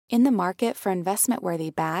In the market for investment-worthy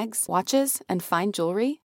bags, watches, and fine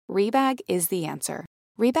jewelry, Rebag is the answer.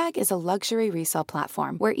 Rebag is a luxury resale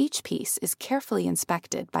platform where each piece is carefully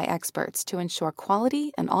inspected by experts to ensure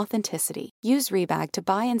quality and authenticity. Use Rebag to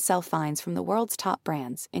buy and sell finds from the world's top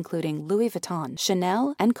brands, including Louis Vuitton,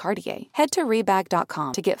 Chanel, and Cartier. Head to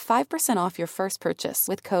Rebag.com to get 5% off your first purchase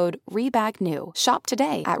with code REBAGNEW. Shop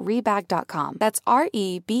today at Rebag.com. That's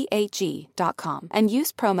REBAG.com. And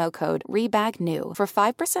use promo code REBAGNEW for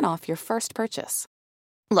 5% off your first purchase.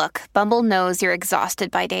 Look, Bumble knows you're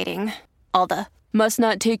exhausted by dating. All the must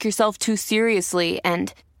not take yourself too seriously,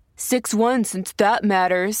 and 6'1" since that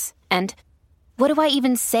matters, and what do I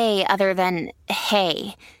even say other than,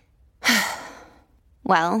 hey?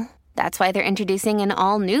 Well, that's why they're introducing an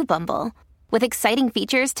all-new Bumble, with exciting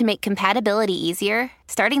features to make compatibility easier,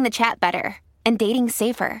 starting the chat better, and dating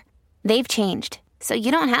safer. They've changed, so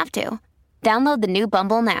you don't have to. Download the new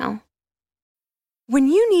Bumble now. When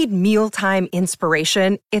you need mealtime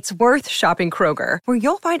inspiration, it's worth shopping Kroger, where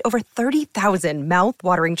you'll find over 30,000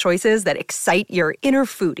 mouth-watering choices that excite your inner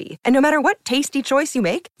foodie. And no matter what tasty choice you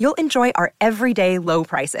make, you'll enjoy our everyday low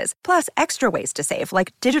prices, plus extra ways to save,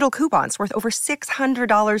 like digital coupons worth over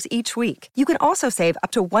 $600 each week. You can also save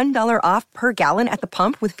up to $1 off per gallon at the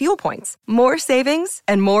pump with fuel points. More savings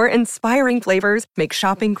and more inspiring flavors make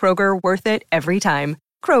shopping Kroger worth it every time.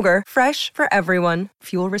 Kroger, fresh for everyone.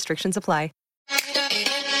 Fuel restrictions apply.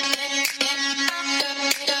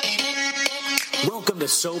 Welcome to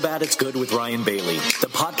So Bad It's Good with Ryan Bailey, the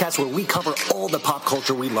podcast where we cover all the pop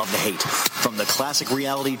culture we love to hate, from the classic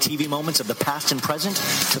reality TV moments of the past and present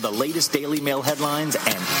to the latest Daily Mail headlines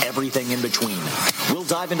and everything in between. We'll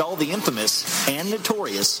dive into all the infamous and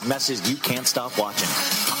notorious messes you can't stop watching.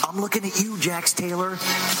 I'm looking at you, Jax Taylor.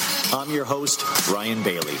 I'm your host, Ryan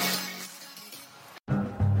Bailey.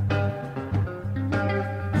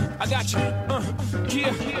 I got you.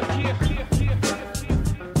 Yeah.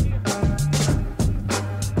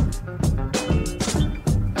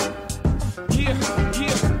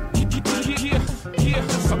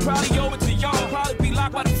 I probably owe it to y'all. Probably be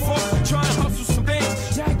locked by the force. Trying to hustle some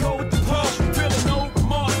things. Jack go with the pause. Feeling no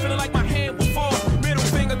remorse. Feeling like my hand will fall. Middle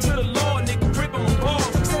finger to the Lord. Nigga gripping my balls.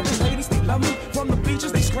 Seven ladies, they love me. From the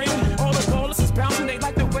beaches, they screaming. All the ballers is bouncing. They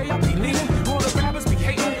like the way I be leaning. All the rappers be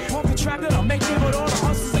hating. Off the track that I'm making. But all the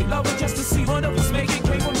hustlers, they love it just to see one of us make it.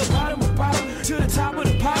 Came from the bottom to the top of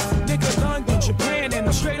the pop. Nigga London, Japan, and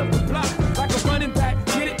I'm straight up the block. Like a running back.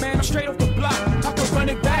 Get it, man, I'm straight off the block. I can run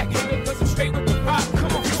it back. Nigga, cause I'm straight with the rock.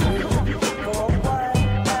 Come on.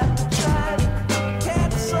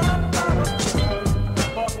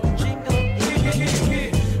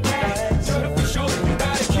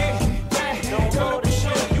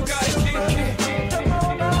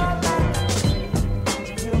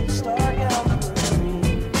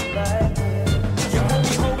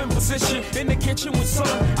 In the kitchen with sun,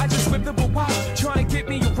 I just whipped up a watch, trying to get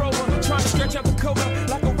me a roller, trying to stretch out the cover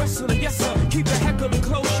like a wrestler, yes sir. Keep the heckler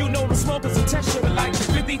close, you know the smoker's attention. Like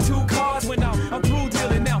 52 cars went out, I'm through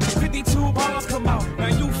dealing now. 52 bars come out, now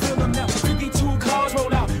you feel them now. 52 cars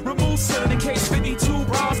roll out, remove ceiling in case 52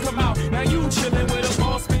 bras come out. Now you chilling with a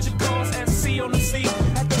boss, bitch of cars, SC on the seat.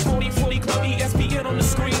 At the 4040 Club, ESPN on the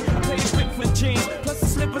screen. I play the quick with jeans, plus the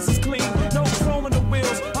slippers is clean. No chrome in the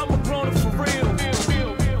wheels, I'm a grown-up for real.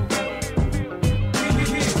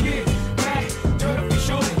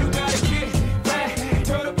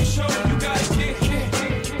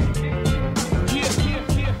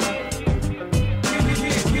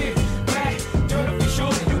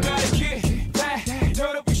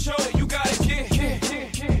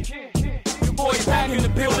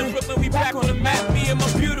 We back on the map, me and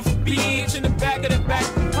my beautiful bitch in the back of the back.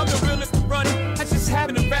 I'm the realest to run it, I just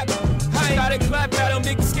happen to rap. I ain't got a clap at them,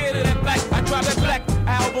 niggas scared of that black. I drop that black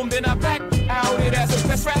album, then I back out it as the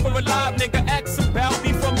best rapper alive. Nigga acts about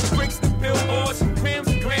me from the bricks to billboards, grams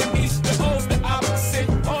and Grammys. The O's the opposite,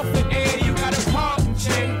 off the air, you got a pardon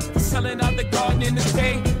chain. Selling out the garden in the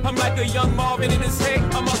day, I'm like a young Marvin in his head.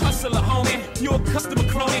 I'm a hustler, homie, you a customer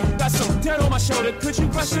crony. Got some dirt on my shoulder, could you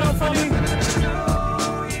brush it off for me?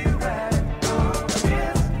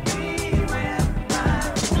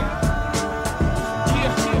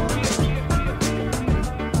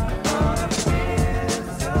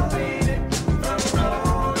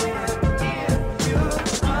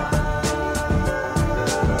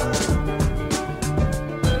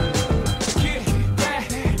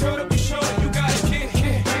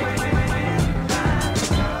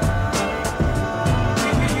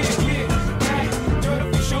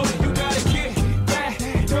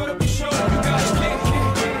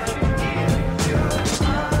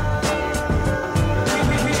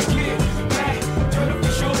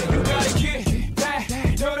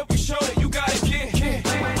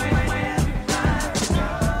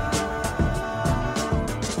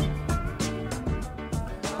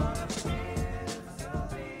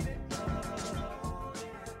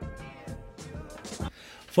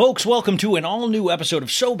 Folks, welcome to an all-new episode of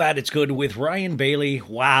So Bad It's Good with Ryan Bailey.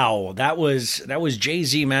 Wow, that was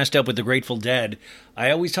Jay-Z mashed up with the Grateful Dead. I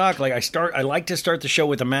always talk like I like to start the show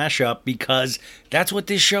with a mashup because that's what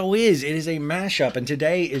this show is. It is a mashup, and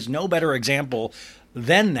today is no better example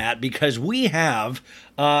than that because we have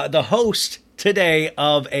the host today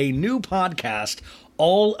of a new podcast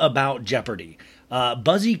all about Jeopardy.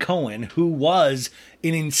 Buzzy Cohen, who was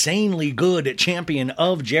an insanely good champion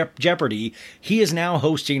of Jeopardy, he is now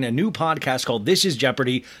hosting a new podcast called This Is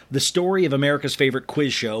Jeopardy, the story of America's favorite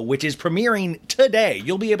quiz show, which is premiering today.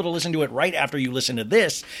 You'll be able to listen to it right after you listen to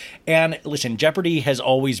this. And listen, Jeopardy has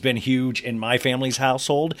always been huge in my family's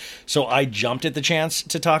household, so I jumped at the chance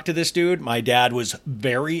to talk to this dude. My dad was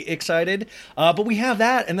very excited, but we have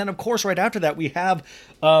that, and then of course right after that we have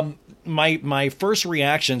my first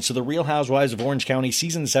reactions to the Real Housewives of Orange County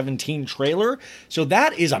season 17 trailer. So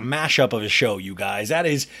that is a mashup of a show, you guys. That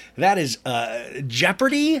is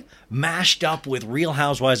Jeopardy mashed up with Real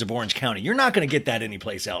Housewives of Orange County. You're not going to get that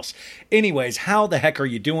anyplace else. Anyways, how the heck are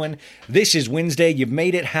you doing? This is Wednesday. You've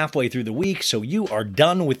made it halfway through the week, so you are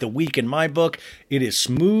done with the week in my book. It is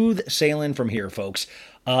smooth sailing from here, folks.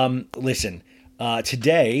 Listen,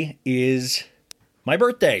 today is my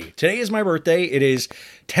birthday. Today is my birthday. It is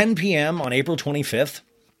 10 p.m. on April 25th.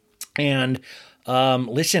 And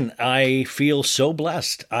listen, I feel so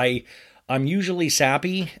blessed. I'm usually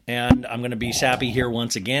sappy, and I'm going to be sappy here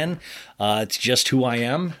once again. It's just who I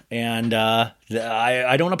am, and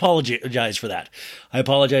I don't apologize for that. I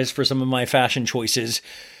apologize for some of my fashion choices,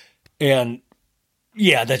 and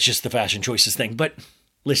yeah, that's just the fashion choices thing. But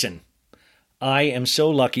listen, I am so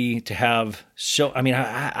lucky to have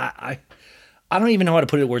I don't even know how to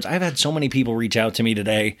put it in words. I've had so many people reach out to me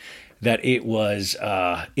today that it was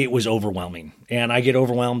overwhelming, and I get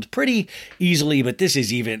overwhelmed pretty easily. But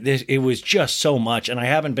it was just so much, and I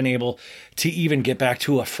haven't been able to even get back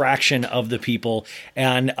to a fraction of the people.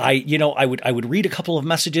 And I would read a couple of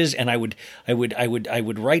messages, and I would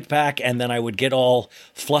write back, and then I would get all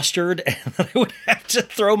flustered, and then I would have to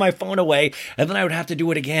throw my phone away, and then I would have to do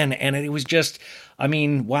it again, and it was just,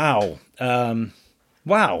 wow.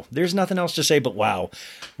 Wow, there's nothing else to say but wow.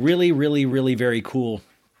 Really, really, really very cool.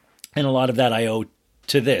 And a lot of that I owe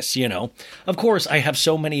to this, Of course, I had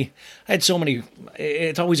so many, it's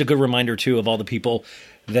always a good reminder, too, of all the people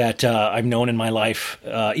that I've known in my life,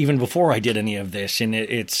 even before I did any of this. And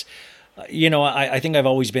it's I think I've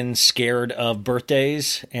always been scared of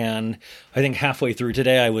birthdays, and I think halfway through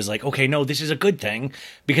today I was like, okay, no, this is a good thing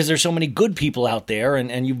because there's so many good people out there,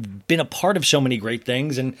 and you've been a part of so many great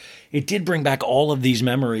things, and it did bring back all of these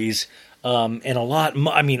memories, and a lot,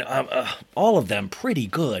 all of them pretty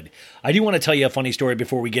good. I do want to tell you a funny story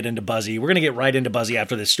before we get into Buzzy. We're going to get right into Buzzy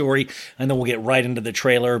after this story, and then we'll get right into the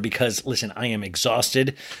trailer because, listen, I am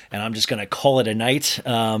exhausted, and I'm just going to call it a night.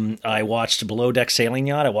 I watched Below Deck Sailing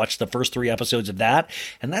Yacht. I watched the first 3 episodes of that,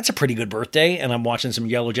 and that's a pretty good birthday, and I'm watching some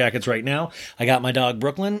Yellow Jackets right now. I got my dog,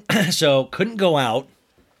 Brooklyn, so couldn't go out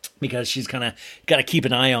because she's kind of got to keep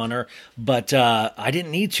an eye on her. But I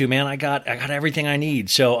didn't need to, man. I got everything I need.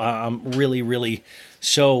 So I'm really, really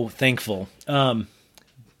so thankful.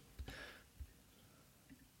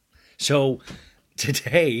 So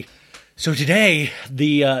today,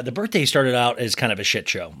 the birthday started out as kind of a shit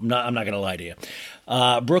show. I'm not going to lie to you.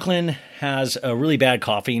 Brooklyn has a really bad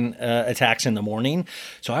coughing attacks in the morning.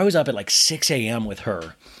 So I was up at like 6 a.m. with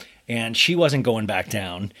her, and she wasn't going back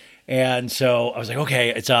down. And so I was like,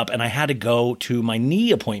 okay, it's up. And I had to go to my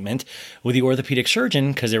knee appointment with the orthopedic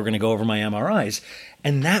surgeon because they were going to go over my MRIs.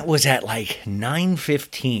 And that was at like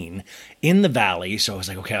 9:15 in the Valley. So I was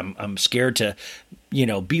like, okay, I'm scared to,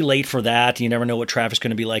 be late for that. You never know what traffic's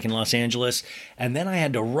going to be like in Los Angeles. And then I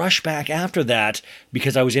had to rush back after that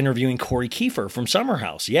because I was interviewing Corey Kiefer from Summer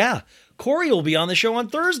House. Yeah, Corey will be on the show on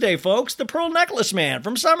Thursday, folks. The Pearl Necklace Man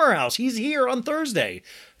from Summer House. He's here on Thursday.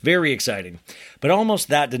 Very exciting. But almost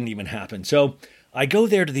that didn't even happen. So I go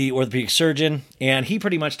there to the orthopedic surgeon, and he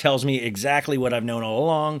pretty much tells me exactly what I've known all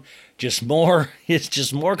along. It's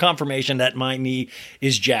just more confirmation that my knee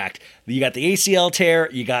is jacked. You got the ACL tear,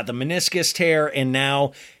 you got the meniscus tear, and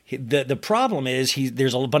now the problem is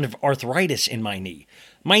there's a bunch of arthritis in my knee.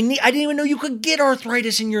 My knee, I didn't even know you could get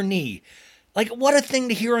arthritis in your knee. Like, what a thing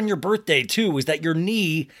to hear on your birthday, too, is that your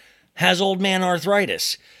knee has old man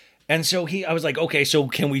arthritis. And so I was like, okay, so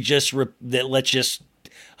can we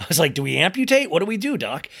I was like, do we amputate? What do we do,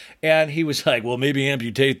 doc? And he was like, well, maybe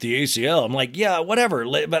amputate the ACL. I'm like, yeah, whatever.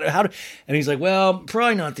 But and he's like, well,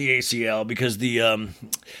 probably not the ACL because the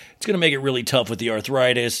it's going to make it really tough with the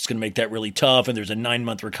arthritis. It's going to make that really tough. And there's a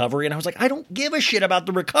 9-month recovery. And I was like, I don't give a shit about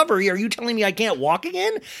the recovery. Are you telling me I can't walk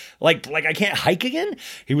again? Like I can't hike again?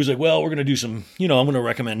 He was like, well, we're going to do some, I'm going to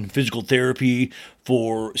recommend physical therapy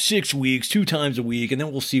for 6 weeks, 2 times a week. And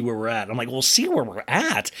then we'll see where we're at. I'm like, we'll see where we're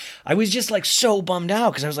at. I was just like so bummed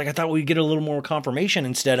out because I was like, I thought we'd get a little more confirmation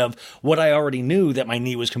instead of what I already knew, that my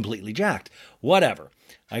knee was completely jacked. Whatever.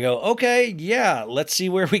 I go, okay, yeah, let's see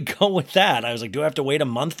where we go with that. I was like, do I have to wait a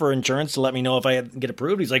month for insurance to let me know if I get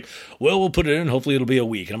approved? He's like, well, we'll put it in. Hopefully it'll be a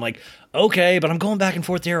week. And I'm like, okay, but I'm going back and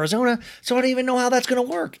forth to Arizona, so I don't even know how that's going to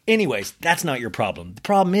work. Anyways, that's not your problem. The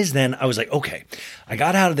problem is then I was like, okay, I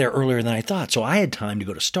got out of there earlier than I thought, so I had time to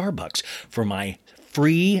go to Starbucks for my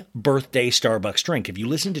free birthday Starbucks drink. If you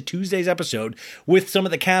listen to Tuesday's episode with some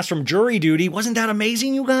of the cast from Jury Duty, wasn't that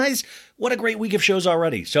amazing, you guys? What a great week of shows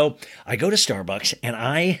already. So I go to Starbucks and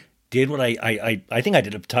I did what I think I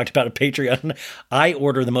talked about a Patreon. I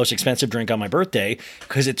order the most expensive drink on my birthday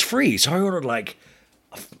because it's free. So I ordered like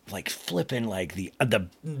flipping like the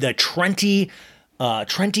Trenti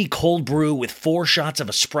cold brew with 4 shots of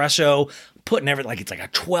espresso, putting everything, like it's like a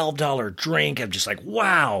 $12 drink. I'm just like,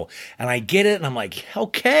 wow. And I get it. And I'm like,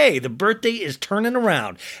 okay, the birthday is turning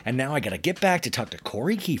around. And now I got to get back to talk to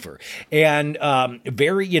Corey Kiefer. And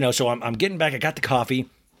so I'm getting back. I got the coffee.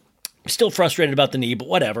 Still frustrated about the knee, but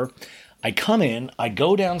whatever. I come in. I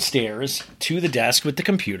go downstairs to the desk with the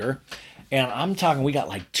computer. And I'm talking, we got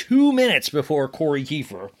like 2 minutes before Corey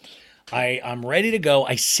Kiefer. I'm ready to go.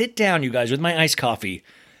 I sit down, you guys, with my iced coffee.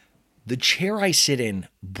 The chair I sit in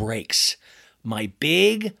breaks. My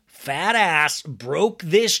big fat ass broke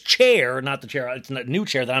this chair, not the chair, it's a new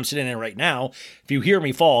chair that I'm sitting in right now. If you hear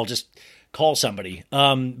me fall, just call somebody.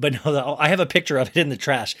 But no, I have a picture of it in the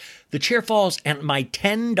trash. The chair falls and my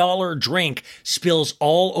 $10 drink spills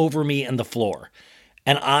all over me and the floor.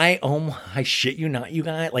 And I shit you not, you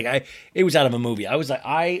guys. Like it was out of a movie. I was like,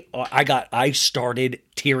 I started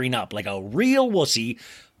tearing up like a real wussy,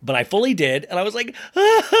 but I fully did. And I was like,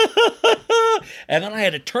 and then I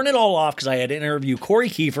had to turn it all off because I had to interview Corey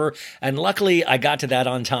Kiefer. And luckily I got to that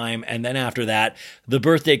on time. And then after that, the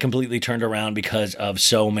birthday completely turned around because of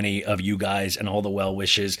so many of you guys and all the well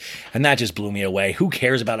wishes. And that just blew me away. Who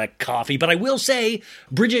cares about a coffee? But I will say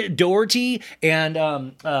Bridget Doherty and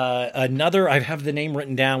another, I have the name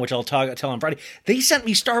written down, which I'll tell on Friday. They sent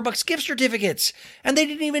me Starbucks gift certificates. And they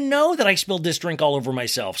didn't even know that I spilled this drink all over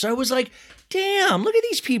myself. So I was like, damn, look at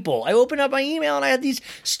these people. I opened up my email and I had these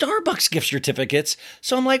Starbucks gift certificates.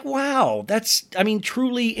 So I'm like, wow, that's,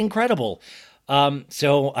 truly incredible.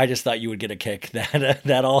 So I just thought you would get a kick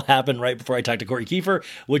that all happened right before I talked to Corey Kiefer,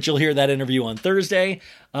 which you'll hear that interview on Thursday.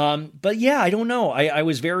 But yeah, I don't know. I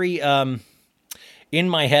was very in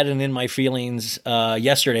my head and in my feelings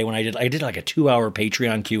yesterday when I did like a 2-hour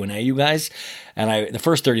Patreon Q&A, you guys. And the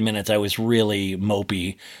first 30 minutes I was really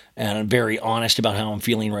mopey and I'm very honest about how I'm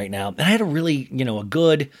feeling right now. And I had a really, a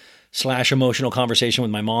good / emotional conversation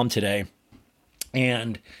with my mom today.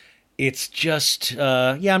 And it's just,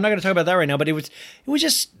 I'm not going to talk about that right now, but it was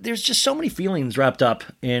just, there's just so many feelings wrapped up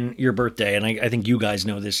in your birthday. And I think you guys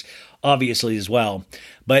know this obviously as well.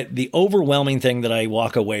 But the overwhelming thing that I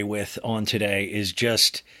walk away with on today is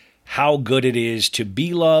just how good it is to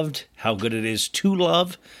be loved, how good it is to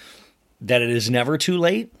love, that it is never too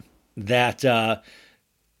late, that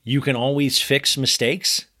you can always fix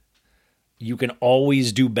mistakes. You can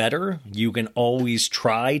always do better. You can always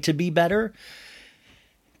try to be better.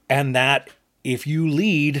 And that if you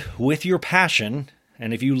lead with your passion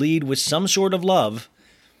and if you lead with some sort of love,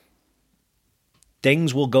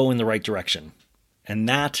 things will go in the right direction. And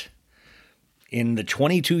that, in the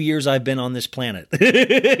 22 years I've been on this planet,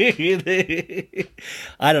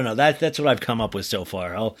 I don't know. That's what I've come up with so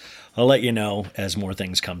far. I'll let you know as more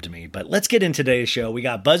things come to me. But let's get into today's show. We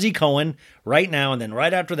got Buzzy Cohen right now, and then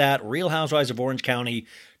right after that, Real Housewives of Orange County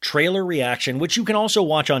trailer reaction, which you can also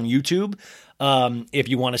watch on YouTube. If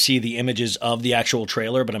you want to see the images of the actual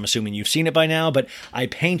trailer, but I'm assuming you've seen it by now, but I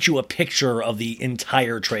paint you a picture of the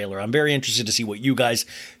entire trailer. I'm very interested to see what you guys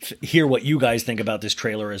hear, what you guys think about this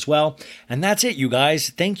trailer as well. And that's it, you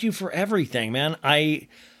guys. Thank you for everything, man. I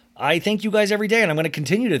thank you guys every day, and I'm going to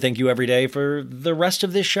continue to thank you every day for the rest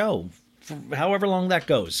of this show, for however long that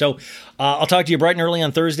goes. So I'll talk to you bright and early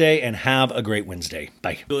on Thursday, and have a great Wednesday.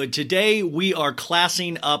 Bye. Good. Today we are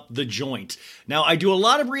classing up the joint. Now, I do a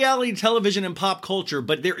lot of reality television and pop culture,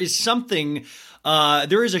 but there is something,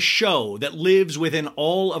 there is a show that lives within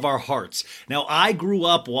all of our hearts. Now, I grew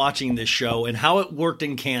up watching this show and how it worked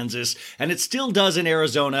in Kansas, and it still does in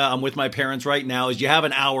Arizona. I'm with my parents right now, is you have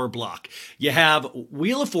an hour block. You have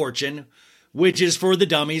Wheel of Fortune, which is for the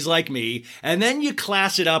dummies like me, and then you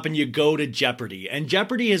class it up and you go to Jeopardy. And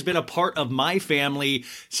Jeopardy has been a part of my family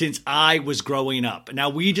since I was growing up. Now,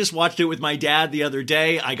 we just watched it with my dad the other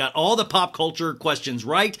day. I got all the pop culture questions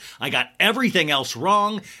right. I got everything else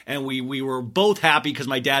wrong, and we were both happy because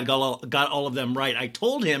my dad got all of them right. I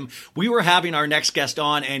told him we were having our next guest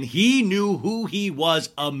on, and he knew who he was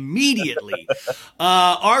immediately.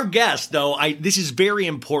 Our guest, though, this is very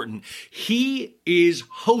important. He is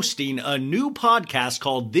hosting a new podcast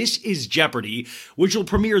called This Is Jeopardy, which will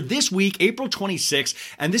premiere this week, April 26th.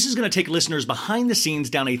 And this is going to take listeners behind the scenes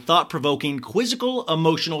down a thought-provoking, quizzical,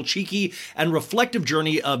 emotional, cheeky, and reflective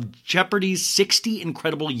journey of Jeopardy's 60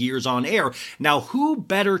 incredible years on air. Now, who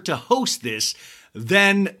better to host this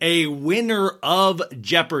than a winner of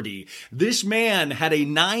Jeopardy? This man had a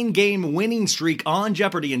 9-game winning streak on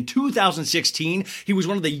Jeopardy in 2016. He was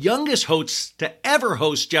one of the youngest hosts to ever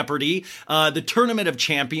host Jeopardy, the Tournament of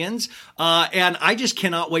Champions. And I just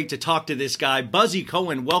cannot wait to talk to this guy. Buzzy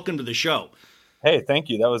Cohen, welcome to the show. Hey, thank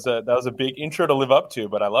you. That was a big intro to live up to,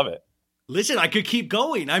 but I love it. Listen, I could keep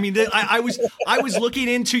going. I mean, I was looking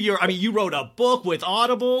into you wrote a book with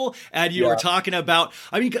Audible, and you were talking about,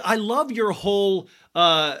 I love your whole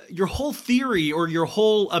theory, or your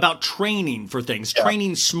whole about training for things,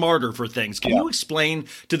 training smarter for things. Can you explain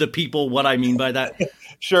to the people what I mean by that?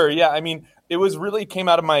 Sure. Yeah. I mean, it came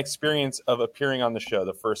out of my experience of appearing on the show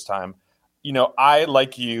the first time. You know, I,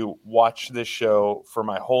 like you, watch this show for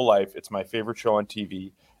my whole life. It's my favorite show on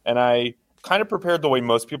TV. And I kind of prepared the way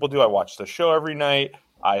most people do. I watched the show every night.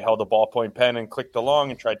 I held a ballpoint pen and clicked along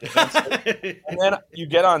and tried to answer. And then you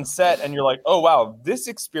get on set and you're like, oh, wow, this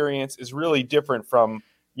experience is really different from,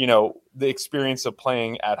 the experience of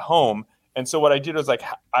playing at home. And so what I did was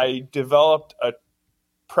I developed a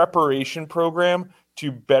preparation program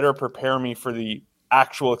to better prepare me for the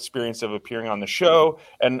actual experience of appearing on the show.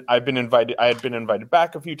 And I had been invited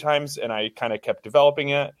back a few times, and I kind of kept developing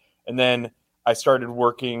it. And then I started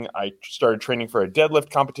training for a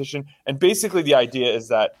deadlift competition. And basically the idea is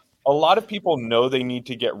that a lot of people know they need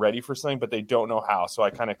to get ready for something, but they don't know how. So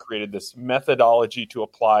I kind of created this methodology to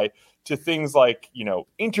apply to things like,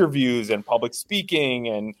 interviews and public speaking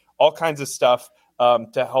and all kinds of stuff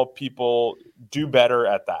to help people do better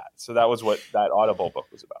at that. So that was what that Audible book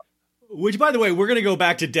was about. Which, by the way, we're going to go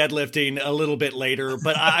back to deadlifting a little bit later,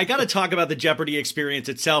 but I got to talk about the Jeopardy experience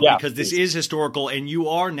itself, because this is historical, and you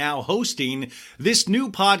are now hosting this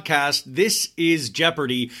new podcast, This Is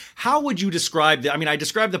Jeopardy. How would you describe I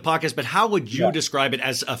described the podcast, but how would you describe it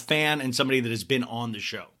as a fan and somebody that has been on the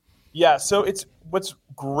show? Yeah, so what's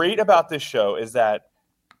great about this show is that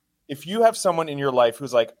if you have someone in your life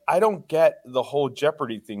who's like, I don't get the whole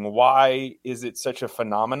Jeopardy thing, why is it such a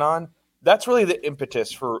phenomenon? That's really the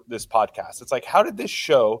impetus for this podcast. It's like, how did this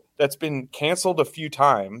show that's been canceled a few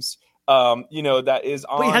times, that is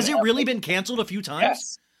on... Wait, has it really been canceled a few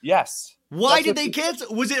times? Yes. Why did they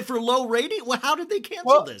cancel? Was it for low rating? Well, how did they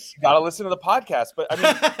cancel this? You got to listen to the podcast. But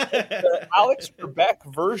the Alex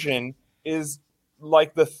Trebek version is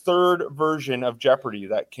like the third version of Jeopardy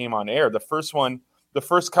that came on air. The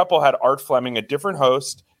first couple had Art Fleming, a different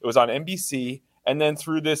host. It was on NBC. And then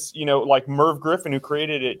through this, Merv Griffin, who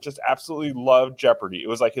created it, just absolutely loved Jeopardy. It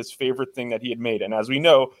was like his favorite thing that he had made. And as we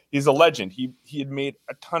know, he's a legend. He had made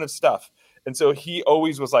a ton of stuff. And so he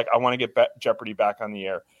always was like, I want to get Jeopardy back on the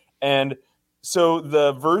air. And so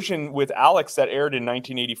the version with Alex that aired in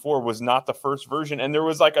 1984 was not the first version. And there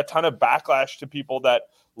was like a ton of backlash to people that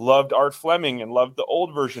loved Art Fleming and loved the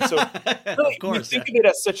old version. So really, we think of it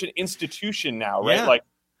as such an institution now, right? Yeah. Like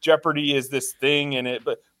Jeopardy is this thing, and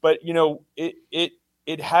but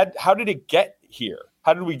it had, how did it get here?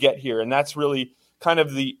 How did we get here? And that's really kind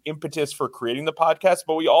of the impetus for creating the podcast.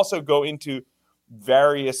 But we also go into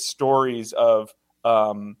various stories of,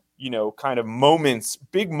 kind of moments,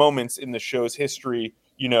 big moments in the show's history,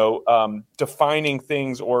 defining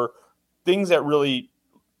things or things that really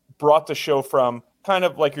brought the show from kind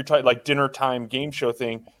of like like dinner time game show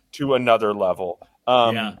thing to another level.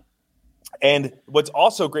 And what's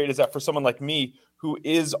also great is that for someone like me, who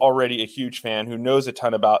is already a huge fan, who knows a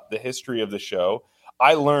ton about the history of the show,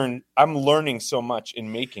 I'm learning so much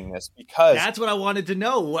in making this, because that's what I wanted to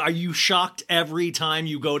know. Are you shocked every time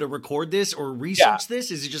you go to record this or research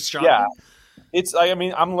this? Is it just shocking? Yeah. It's,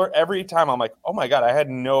 every time I'm like, oh my God, I had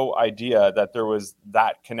no idea that there was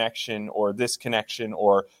that connection or this connection,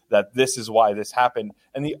 or that this is why this happened.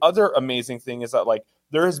 And the other amazing thing is that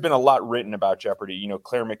there has been a lot written about Jeopardy.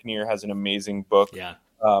 Claire McNear has an amazing book,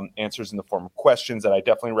 Answers in the Form of Questions, that I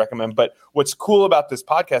definitely recommend. But what's cool about this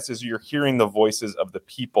podcast is you're hearing the voices of the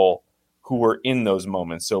people who were in those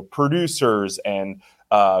moments. So producers and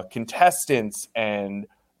contestants and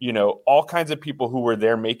all kinds of people who were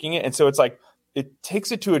there making it. And so it's like, it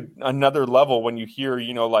takes it to another level when you hear,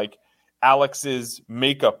 like Alex's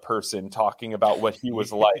makeup person talking about what he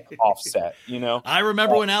was like offset, I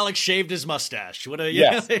remember when Alex shaved his mustache.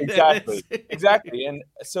 Yes, exactly. And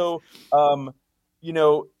so,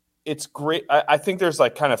 it's great. I think there's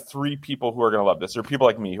like kind of three people who are going to love this. There are people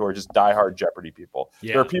like me who are just diehard Jeopardy people.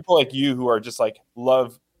 Yeah. There are people like you who are just like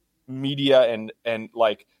love media and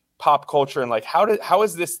like pop culture. And like, how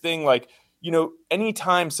is this thing like,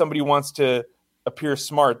 anytime somebody wants to appear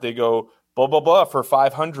smart, they go blah, blah, blah for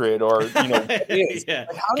 500 or, yeah. Like,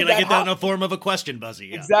 can I get that in a form of a question, Buzzy?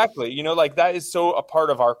 Yeah. Exactly. Like that is so a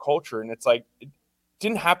part of our culture. And it's like, it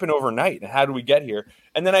didn't happen overnight. And how do we get here?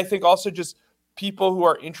 And then I think also just people who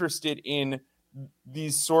are interested in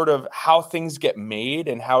these sort of how things get made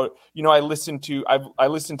and how, I listened to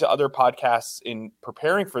other podcasts in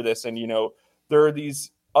preparing for this. And, there are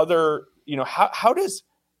these other, how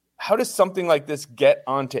does something like this get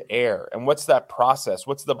onto air, and what's that process?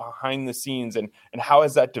 What's the behind the scenes, and how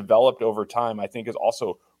has that developed over time? I think is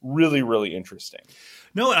also really, really interesting.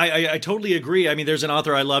 No, I totally agree. I mean, there's an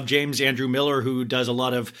author I love, James Andrew Miller, who does a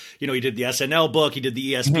lot of, he did the SNL book, he did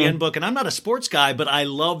the ESPN book, and I'm not a sports guy, but I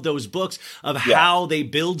love those books of how they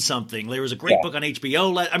build something. There was a great book on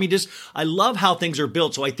HBO. I mean, I love how things are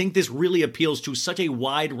built. So I think this really appeals to such a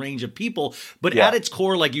wide range of people. But at its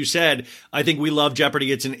core, like you said, I think we love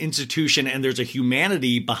Jeopardy. It's an institution, and there's a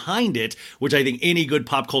humanity behind it, which I think any good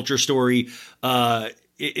pop culture story,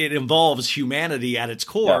 it involves humanity at its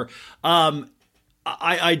core. Yeah.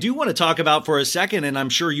 I do want to talk about for a second, and I'm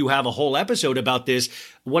sure you have a whole episode about this,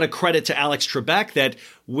 what a credit to Alex Trebek that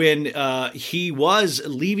when he was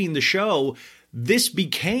leaving the show, this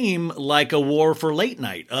became like a war for late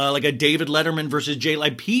night, like a David Letterman versus Jay.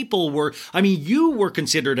 Like people were, you were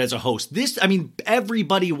considered as a host.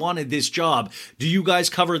 Everybody wanted this job. Do you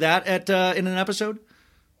guys cover that in an episode?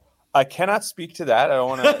 I cannot speak to that. I don't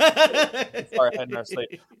want to far ahead in our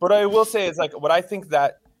slate. But I will say is like what I think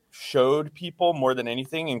that showed people more than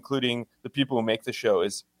anything, including the people who make the show,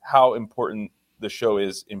 is how important the show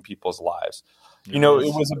is in people's lives. Yes.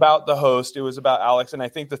 It was about the host. It was about Alex. And I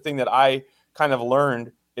think the thing that I kind of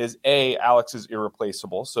learned is Alex is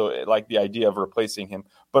irreplaceable. So like the idea of replacing him,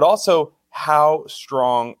 but also how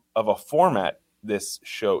strong of a format this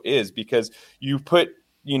show is, because you put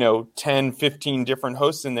 10, 15 different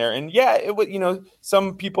hosts in there. And it would,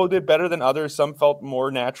 some people did better than others. Some felt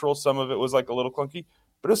more natural. Some of it was like a little clunky,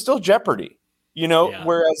 but it was still Jeopardy,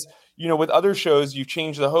 whereas, with other shows, you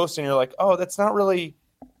change the host and you're like, oh, that's not really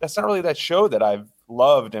that show that I've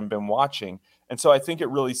loved and been watching. And so I think it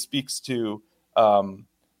really speaks to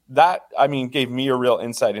that. Gave me a real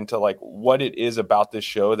insight into like what it is about this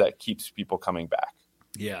show that keeps people coming back.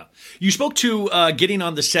 Yeah. You spoke to getting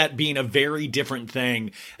on the set being a very different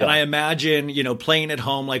thing. And I imagine, playing at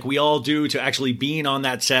home like we all do to actually being on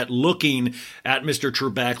that set, looking at Mr.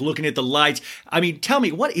 Trebek, looking at the lights. Tell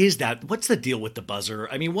me, what is that? What's the deal with the buzzer?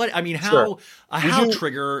 How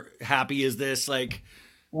trigger happy is this? Like,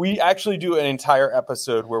 we actually do an entire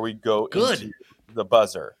episode where we go into the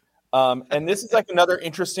buzzer. And this is like another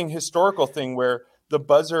interesting historical thing where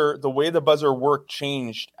the way the buzzer worked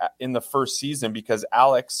changed in the first season, because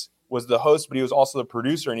Alex was the host, but he was also the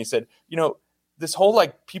producer. And he said, this whole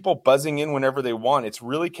like people buzzing in whenever they want, it's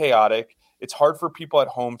really chaotic. It's hard for people at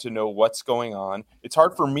home to know what's going on. It's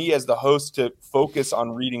hard for me as the host to focus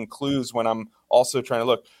on reading clues when I'm also trying to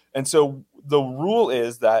look. And so the rule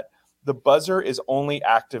is that the buzzer is only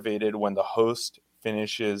activated when the host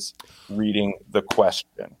finishes reading the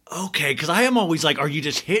question. Okay, because I am always like, are you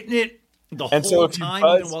just hitting it the and whole so time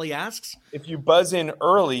even while he asks? If you buzz in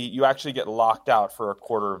early, you actually get locked out for a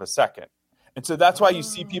quarter of a second. And so that's why you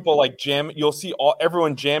see people like jam. You'll see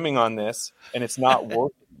everyone jamming on this, and it's not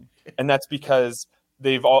working. And that's because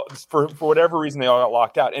they've all, for whatever reason, they all got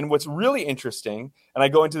locked out. And what's really interesting, and I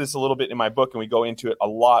go into this a little bit in my book, and we go into it a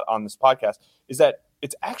lot on this podcast, is that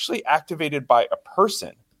it's actually activated by a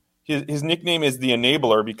person. His nickname is the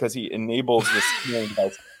Enabler because he enables this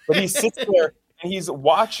device. But he sits there and he's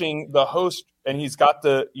watching the host, and he's got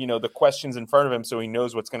the questions in front of him, so he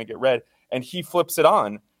knows what's going to get read, and he flips it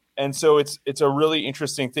on. And so it's a really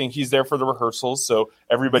interesting thing. He's there for the rehearsals, so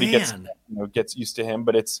everybody gets used to him.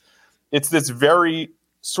 But it's this very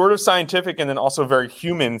sort of scientific and then also very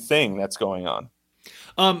human thing that's going on.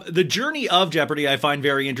 The journey of Jeopardy I find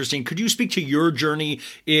very interesting. Could you speak to your journey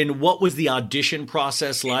in what was the audition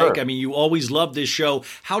process like? Sure. You always loved this show.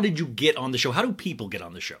 How did you get on the show? How do people get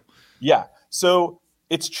on the show? Yeah. So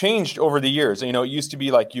it's changed over the years. It used to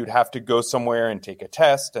be like you'd have to go somewhere and take a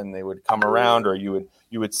test, and they would come around, or you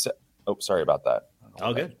would. Oh, sorry about that.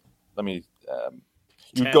 All good. Let me.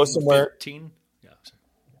 You would go somewhere. 15? Yeah.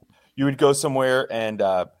 You would go somewhere and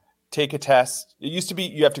take a test. It used to be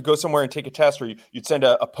you have to go somewhere and take a test, or you'd send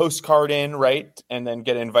a postcard in, right, and then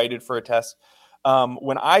get invited for a test.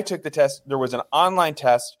 When I took the test, there was an online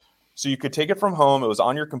test, so you could take it from home. It was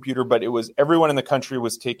on your computer, but it was everyone in the country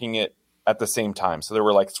was taking it at the same time. So there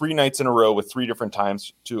were like 3 nights in a row with 3 different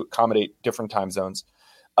times to accommodate different time zones.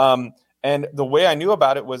 And the way I knew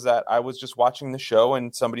about it was that I was just watching the show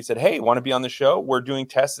and somebody said, "Hey, want to be on the show? We're doing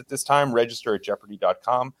tests at this time. Register at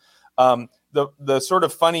jeopardy.com." The sort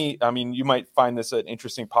of funny, I mean, you might find this an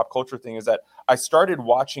interesting pop culture thing, is that I started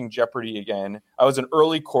watching Jeopardy again. I was an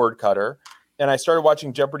early cord cutter, and I started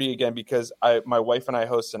watching Jeopardy again because my wife and I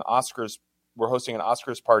we're hosting an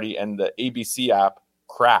Oscars party, and the ABC app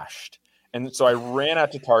crashed. And so I ran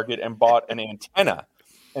out to Target and bought an antenna.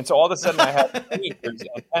 And so all of a sudden I had an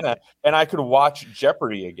antenna and I could watch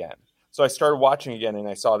Jeopardy again. So I started watching again and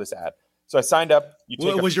I saw this ad. So I signed up.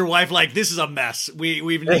 Was your wife like, "This is a mess.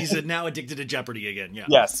 He's now addicted to Jeopardy again"? Yeah.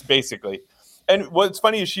 Yes, basically. And what's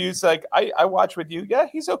funny is she was like, I watch with you. Yeah,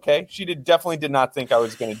 he's okay. She definitely did not think I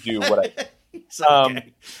was going to do what I did. It's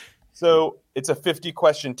okay. So it's a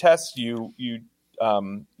 50-question test. You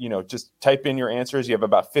just type in your answers. You have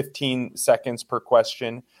about 15 seconds per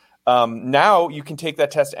question. Now you can take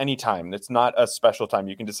that test anytime. It's not a special time.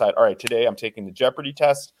 You can decide, all right, today I'm taking the Jeopardy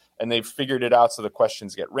test, and they've figured it out so the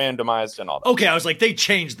questions get randomized and all that. Okay, I was like, they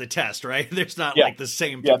changed the test, right? There's not like the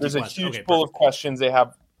same 50 Yeah, there's a questions. huge pool of questions. They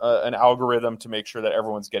have an algorithm to make sure that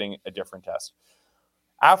everyone's getting a different test.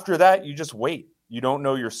 After that, you just wait. You don't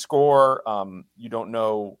know your score. You don't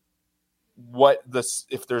know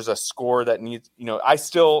if there's a score that needs, I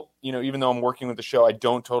still, even though I'm working with the show, I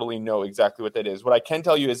don't totally know exactly what that is. What I can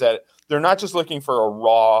tell you is that they're not just looking for a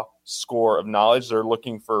raw score of knowledge. They're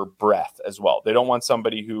looking for breadth as well. They don't want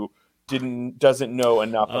somebody who doesn't know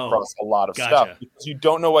enough across a lot of stuff, because you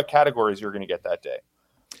don't know what categories you're going to get that day.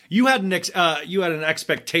 You had an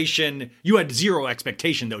expectation. You had zero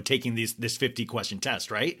expectation though taking this 50-question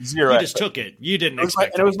test, right? Zero. You just took it. You didn't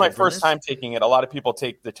expect. And it was my first time taking it. A lot of people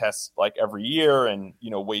take the test like every year and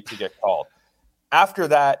wait to get called. After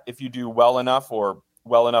that, if you do well enough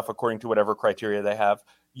according to whatever criteria they have,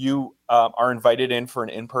 you are invited in for an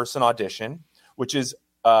in-person audition, which is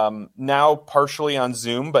now partially on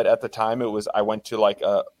Zoom, but at the time I went to like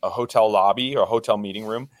a hotel lobby or a hotel meeting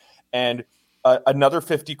room, and another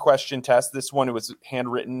 50-question test. This one, it was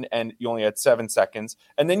handwritten and you only had 7 seconds.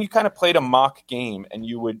 And then you kind of played a mock game and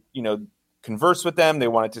you would, converse with them. They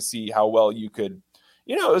wanted to see how well you could,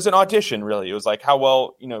 it was an audition really. It was like, how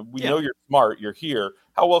well, we know you're smart, you're here.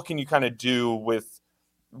 How well can you kind of do with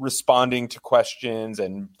responding to questions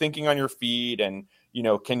and thinking on your feet? And,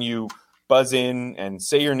 can you buzz in and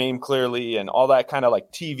say your name clearly and all that kind of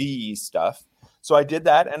like TV stuff. So I did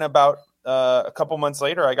that. And about a couple months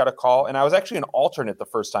later, I got a call, and I was actually an alternate the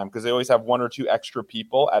first time because they always have 1 or 2 extra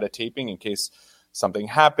people at a taping in case something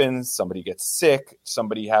happens, somebody gets sick,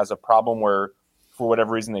 somebody has a problem where for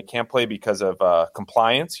whatever reason they can't play because of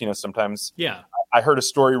compliance. Sometimes. Yeah. I heard a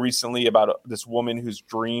story recently about this woman whose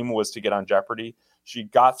dream was to get on Jeopardy. She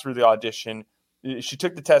got through the audition. She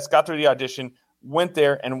took the test, got through the audition, went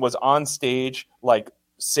there, and was on stage like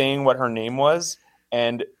saying what her name was,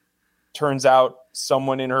 and turns out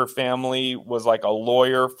someone in her family was like a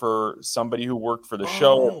lawyer for somebody who worked for the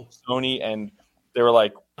show at Sony, and they were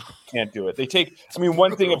like, can't do it.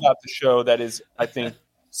 One thing about the show that is, I think,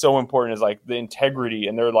 so important is like the integrity,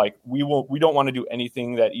 and they're like, we don't want to do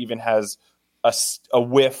anything that even has a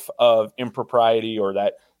whiff of impropriety or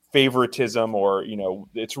that favoritism, or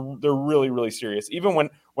they're really, really serious. Even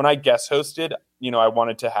when I guest hosted, I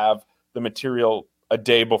wanted to have the material a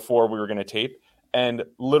day before we were going to tape. And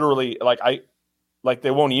literally,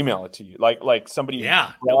 they won't email it to you. Like somebody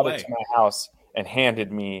brought it to my house and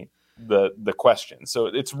handed me the question. So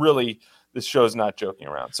it's really, this show's not joking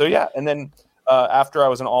around. So yeah, and then after I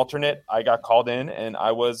was an alternate, I got called in, and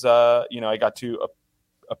I was, I got to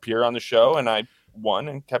appear on the show, and I won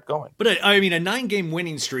and kept going. But a 9-game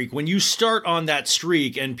winning streak. When you start on that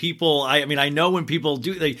streak, and people, I know when people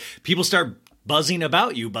do, people start buzzing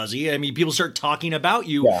about you, Buzzy. People start talking about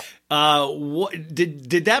you. Yeah. What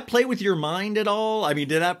did that play with your mind at all? Did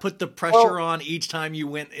that put the pressure on each time you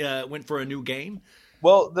went for a new game?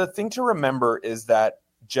 Well, the thing to remember is that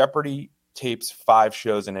Jeopardy tapes 5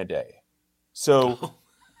 shows in a day. So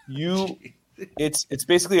it's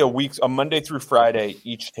basically a Monday through Friday,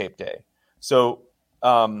 each tape day. So,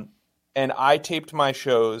 and I taped my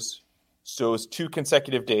shows. So it was 2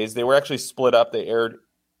 consecutive days. They were actually split up. They aired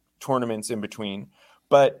tournaments in between,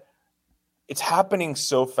 but it's happening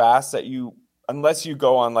so fast that unless you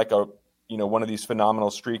go on like a one of these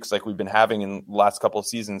phenomenal streaks like we've been having in the last couple of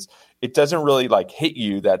seasons, it doesn't really like hit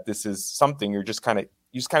you that this is something you just kind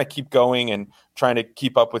of keep going and trying to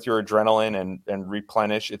keep up with your adrenaline and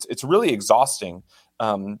replenish. It's really exhausting,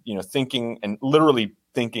 thinking and literally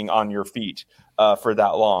thinking on your feet for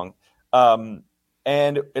that long.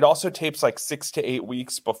 And it also tapes like 6 to 8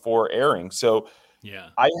 weeks before airing. So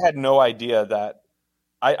I had no idea that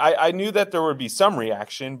I knew that there would be some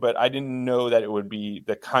reaction, but I didn't know that it would be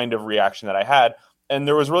the kind of reaction that I had. And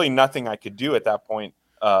there was really nothing I could do at that point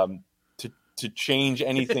to change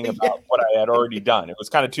anything about what I had already done. It was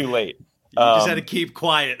kind of too late. You just had to keep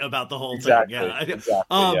quiet about the whole thing. Yeah.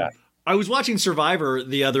 Exactly. I was watching Survivor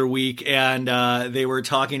the other week, and they were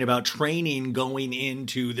talking about training going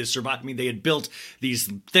into this Survivor. I mean, they had built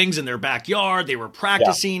these things in their backyard. They were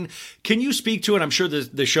practicing. Yeah. Can you speak to it? I'm sure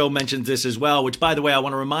the show mentions this as well, which, by the way, I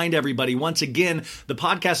want to remind everybody, once again, the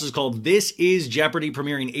podcast is called This Is Jeopardy,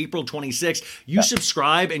 premiering April 26th. You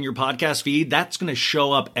subscribe in your podcast feed. That's going to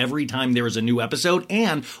show up every time there is a new episode.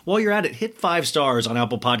 And while you're at it, hit 5 stars on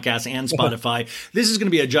Apple Podcasts and Spotify. This is going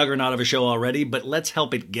to be a juggernaut of a show already, but let's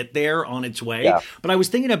help it get there on its way. Yeah. But I was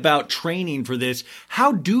thinking about training for this.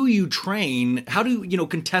 How do you train? How do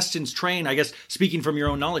contestants train? I guess speaking from your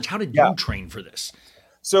own knowledge, how did you train for this?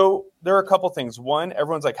 So there are a couple things. One,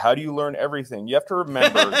 everyone's like, how do you learn everything? You have to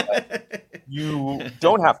remember that you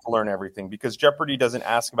don't have to learn everything because Jeopardy doesn't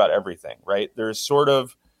ask about everything, right? There's sort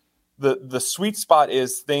of the sweet spot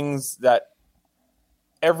is things that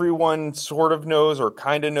everyone sort of knows or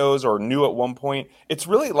kind of knows or knew at one point. It's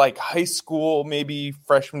really like high school, maybe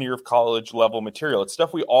freshman year of college level material. It's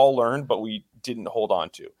stuff we all learned, but we didn't hold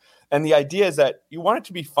on to. And the idea is that you want it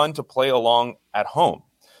to be fun to play along at home.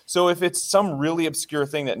 So if it's some really obscure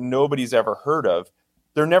thing that nobody's ever heard of,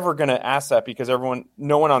 they're never going to ask that because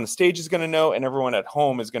no one on the stage is going to know, and everyone at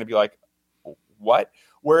home is going to be like, what?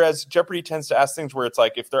 Whereas Jeopardy tends to ask things where it's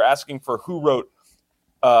like, if they're asking for who wrote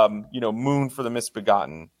Moon for the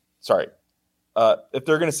Misbegotten. Sorry. If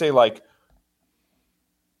they're going to say like,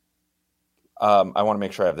 I want to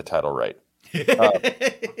make sure I have the title right. If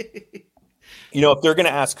they're going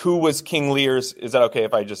to ask who was King Lear's, is that okay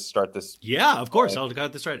if I just start this? Yeah, of course. I'll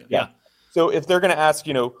got this right. Yeah. So if they're going to ask,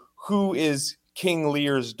 who is King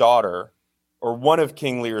Lear's daughter or one of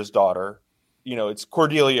King Lear's daughter, it's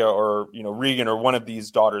Cordelia or, Regan or one of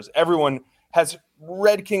these daughters. Everyone has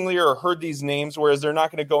read King Lear or heard these names, whereas they're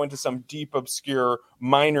not going to go into some deep, obscure,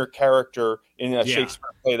 minor character in a Shakespeare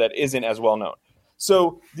play that isn't as well known.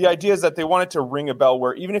 So the idea is that they wanted to ring a bell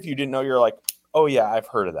where even if you didn't know, you're like, oh yeah, I've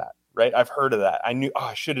heard of that, right? I've heard of that.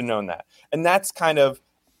 I should have known that. And that's kind of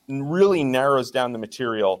really narrows down the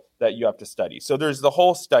material that you have to study. So there's the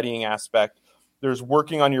whole studying aspect. There's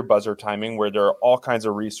working on your buzzer timing where there are all kinds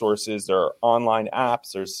of resources. There are online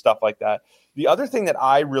apps. There's stuff like that. The other thing that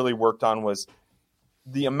I really worked on was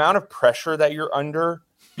the amount of pressure that you're under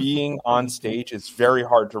being on stage is very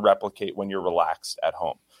hard to replicate when you're relaxed at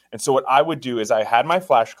home. And so what I would do is I had my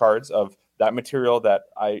flashcards of that material that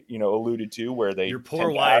I, alluded to where they your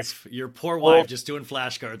poor wife just doing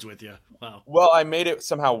flashcards with you. Wow. Well, I made it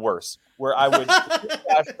somehow worse where I would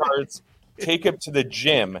flashcards, take them to the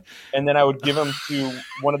gym, and then I would give them to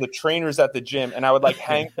one of the trainers at the gym, and I would like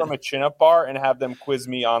hang from a chin-up bar and have them quiz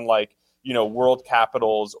me on like, world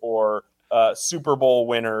capitals or Super Bowl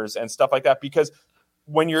winners and stuff like that. Because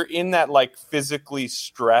when you're in that like physically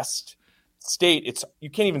stressed state,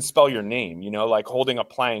 you can't even spell your name, like holding a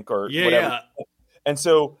plank or whatever. Yeah. And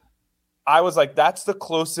so I was like, that's the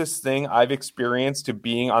closest thing I've experienced to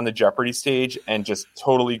being on the Jeopardy stage and just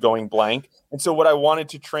totally going blank. And so what I wanted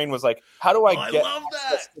to train was like, how do I get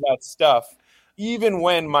access to that stuff, even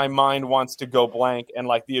when my mind wants to go blank and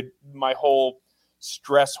like my whole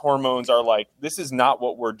stress hormones are like, this is not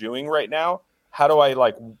what we're doing right now. How do I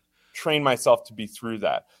like train myself to be through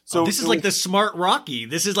that? So this is like the smart Rocky.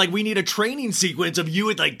 This is like, we need a training sequence of you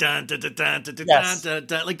with like, dun, dun, dun, dun, dun, dun, dun,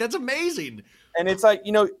 dun. Like, that's amazing. And it's like,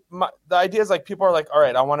 the idea is like, people are like, all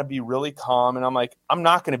right, I want to be really calm. And I'm like, I'm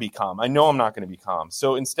not going to be calm. I know I'm not going to be calm.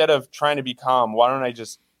 So instead of trying to be calm, why don't I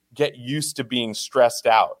just get used to being stressed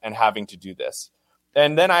out and having to do this?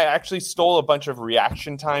 And then I actually stole a bunch of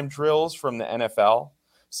reaction time drills from the NFL.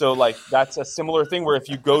 So like, that's a similar thing where if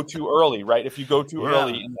you go too early, right? If you go too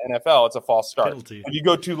early in the NFL, it's a false start. Penalty. If you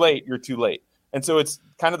go too late, you're too late. And so it's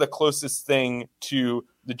kind of the closest thing to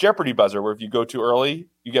the Jeopardy buzzer, where if you go too early,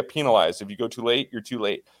 you get penalized. If you go too late, you're too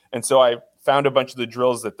late. And so I found a bunch of the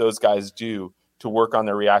drills that those guys do to work on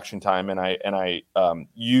their reaction time, and I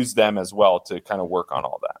use them as well to kind of work on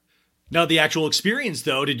all that. Now, the actual experience,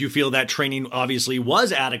 though, did you feel that training obviously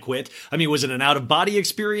was adequate? I mean, was it an out-of-body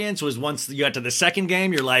experience? Was once you got to the second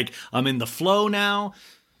game, you're like, I'm in the flow now?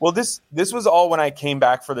 Well, this was all when I came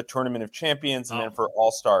back for the Tournament of Champions and then for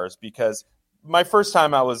All Stars, because my first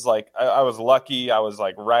time I was like, I was lucky. I was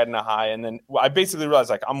like riding a high. And then I basically realized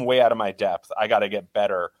like, I'm way out of my depth. I got to get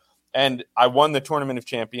better. And I won the Tournament of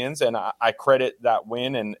Champions, and I credit that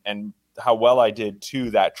win and how well I did to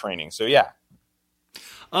that training. So, yeah.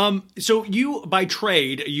 So you, by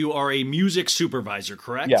trade, you are a music supervisor,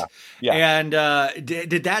 correct? Yeah. Yeah. And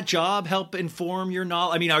did that job help inform your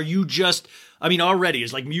knowledge? I mean, are you just, already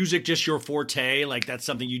is like music just your forte? Like that's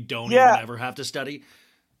something you don't even ever have to study?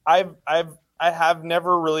 I have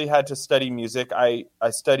never really had to study music. I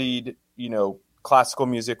studied, classical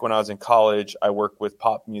music when I was in college. I work with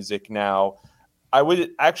pop music now. I would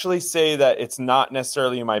actually say that it's not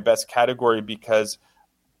necessarily my best category because,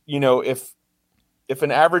 if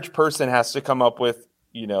an average person has to come up with,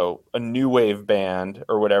 a new wave band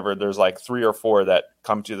or whatever, there's like 3 or 4 that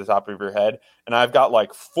come to the top of your head. And I've got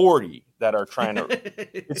like 40 that are trying to,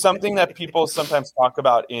 it's something that people sometimes talk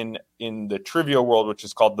about in the trivia world, which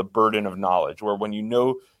is called the burden of knowledge, where when you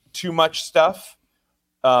know too much stuff,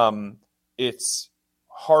 it's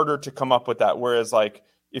harder to come up with that. Whereas like,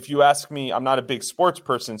 if you ask me, I'm not a big sports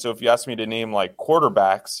person. So if you ask me to name like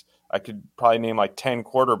quarterbacks, I could probably name like 10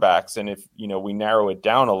 quarterbacks. And if, we narrow it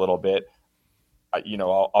down a little bit,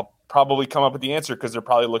 I'll probably come up with the answer because they're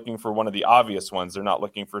probably looking for one of the obvious ones. They're not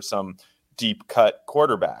looking for some deep cut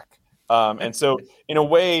quarterback. And so in a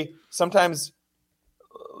way, sometimes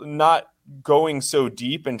not going so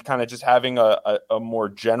deep and kind of just having a more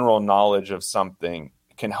general knowledge of something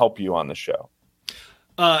can help you on the show.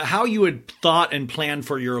 How you had thought and planned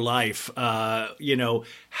for your life,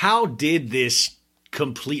 how did this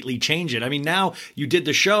completely change it? I mean, now you did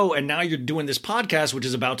the show and now you're doing this podcast, which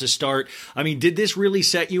is about to start. I mean, did this really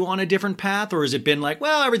set you on a different path, or has it been like,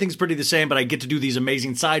 well, everything's pretty the same, but I get to do these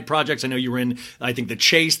amazing side projects? I know you were in, I think, The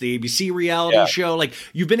Chase, the ABC reality show. Like,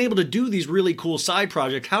 you've been able to do these really cool side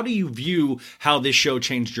projects. How do you view how this show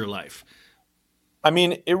changed your life? I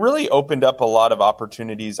mean, it really opened up a lot of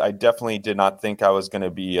opportunities. I definitely did not think I was going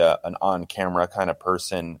to be an on-camera kind of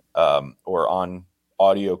person or on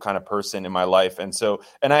audio kind of person in my life. And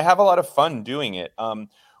I have a lot of fun doing it.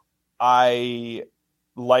 I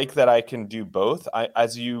like that I can do both.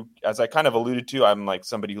 As I kind of alluded to, I'm like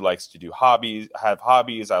somebody who likes to have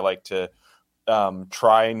hobbies. I like to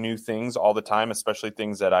try new things all the time, especially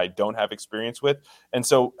things that I don't have experience with. And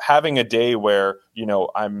so having a day where,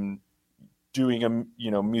 I'm doing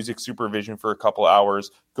music supervision for a couple hours,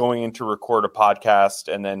 going in to record a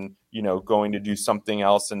podcast, and then, going to do something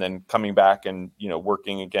else, and then coming back and,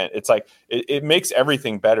 working again. It's like, it makes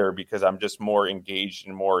everything better because I'm just more engaged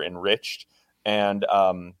and more enriched. And,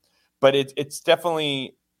 but it's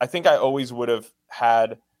definitely, I think I always would have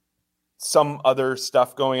had some other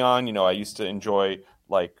stuff going on. I used to enjoy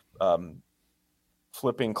like,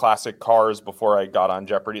 flipping classic cars before I got on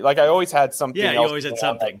Jeopardy. Like I always had something. Yeah, you always had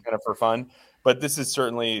something kind of for fun, but this is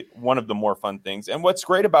certainly one of the more fun things. And what's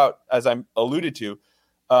great about, as I alluded to,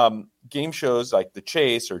 game shows like The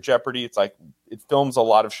Chase or Jeopardy, it's like it films a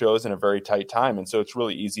lot of shows in a very tight time. And so it's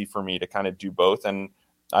really easy for me to kind of do both. And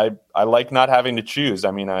I like not having to choose.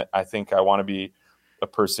 I mean, I think I want to be a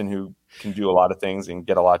person who can do a lot of things and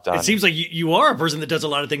get a lot done. It seems like you are a person that does a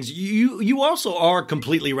lot of things. You also are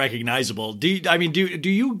completely recognizable. Do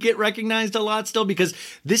you get recognized a lot still? Because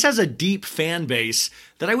this has a deep fan base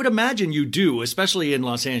that I would imagine you do, especially in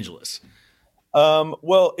Los Angeles.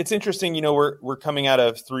 Well, it's interesting. We're coming out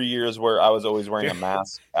of 3 years where I was always wearing a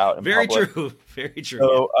mask out in Very public. true. Very true.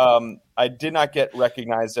 So I did not get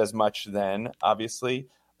recognized as much then, obviously.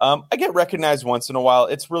 I get recognized once in a while.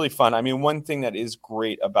 It's really fun. I mean, one thing that is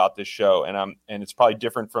great about this show, and it's probably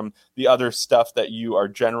different from the other stuff that you are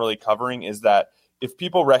generally covering, is that if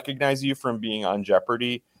people recognize you from being on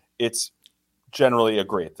Jeopardy, it's generally a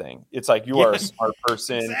great thing. It's like you are a smart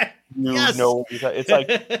person. Yes. It's like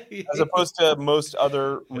as opposed to most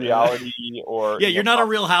other reality or you're not a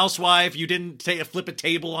Real Housewife. You didn't flip a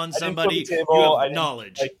table on somebody. You have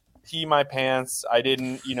knowledge. Pee my pants. I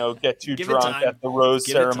didn't, get too drunk at the rose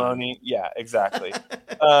ceremony. Yeah, exactly.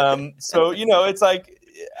 So, it's like,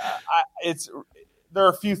 there are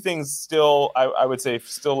a few things still, I would say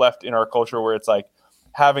still left in our culture where it's like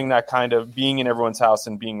having that kind of being in everyone's house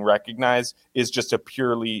and being recognized is just a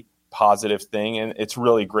purely positive thing. And it's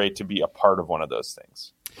really great to be a part of one of those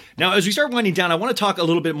things. Now, as we start winding down, I want to talk a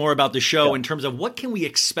little bit more about the show in terms of what can we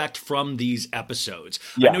expect from these episodes.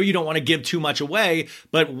 I know you don't want to give too much away,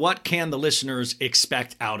 but what can the listeners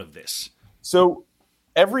expect out of this? So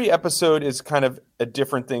every episode is kind of a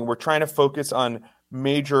different thing. We're trying to focus on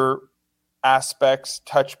major aspects,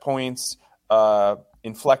 touch points,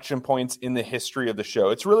 inflection points in the history of the show.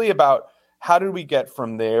 It's really about how did we get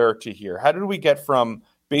from there to here? How did we get from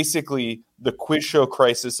basically the quiz show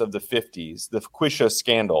crisis of the 50s, the quiz show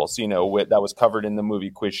scandals, that was covered in the movie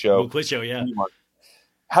Quiz Show. Quiz Show, yeah.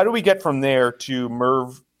 How do we get from there to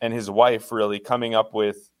Merv and his wife really coming up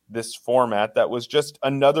with this format that was just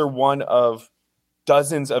another one of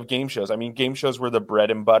dozens of game shows? I mean, game shows were the bread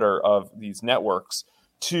and butter of these networks,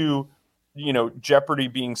 to, Jeopardy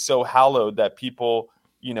being so hallowed that people,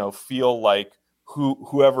 feel like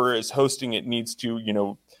whoever is hosting it needs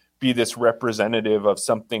to, be this representative of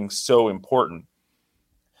something so important.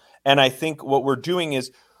 And I think what we're doing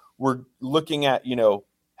is we're looking at,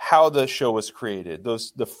 how the show was created,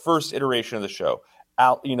 the first iteration of the show.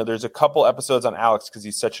 There's a couple episodes on Alex because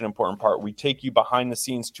he's such an important part. We take you behind the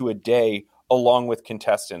scenes to a day along with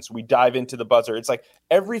contestants. We dive into the buzzer. It's like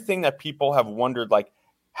everything that people have wondered, like,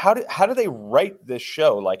 how do they write this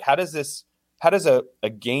show? Like, how does a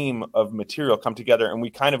game of material come together? And we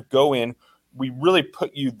kind of go in, we really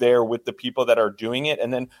put you there with the people that are doing it.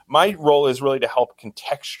 And then my role is really to help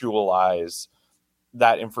contextualize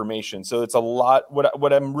that information. So it's a lot.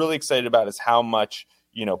 What I'm really excited about is how much,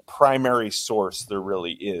 primary source there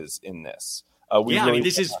really is in this.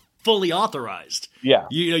 This is fully authorized. Yeah.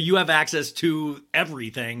 You have access to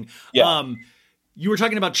everything. Yeah. You were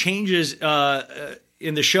talking about changes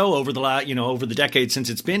in the show over the decades since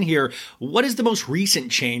it's been here. What is the most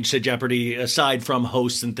recent change to Jeopardy aside from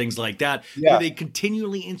hosts and things like that? Yeah. Do they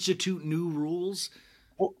continually institute new rules?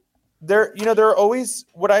 Well, there are always,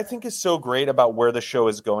 what I think is so great about where the show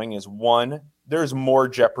is going is, one, there's more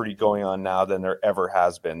Jeopardy going on now than there ever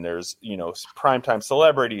has been. There's, primetime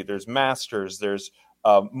celebrity, there's masters, there's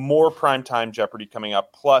more primetime Jeopardy coming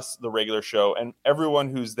up, plus the regular show. And everyone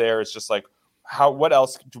who's there is just like, what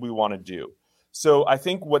else do we want to do? So I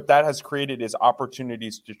think what that has created is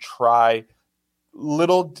opportunities to try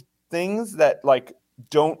little things that like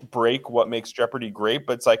don't break what makes Jeopardy great,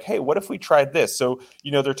 but it's like, hey, what if we tried this? So,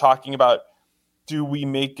 they're talking about, do we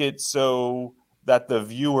make it so that the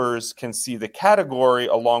viewers can see the category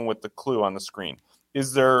along with the clue on the screen?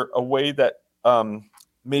 Is there a way that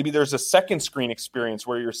maybe there's a second screen experience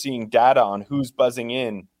where you're seeing data on who's buzzing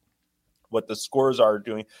in, what the scores are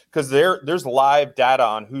doing? Because there's live data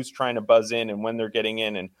on who's trying to buzz in and when they're getting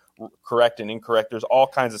in and correct and incorrect. There's all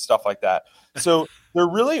kinds of stuff like that. So they're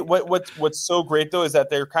really, what's so great though is that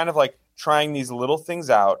they're kind of like trying these little things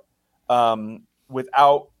out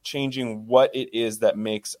without changing what it is that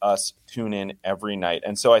makes us tune in every night.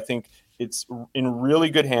 And so I think it's in really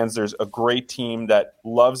good hands. There's a great team that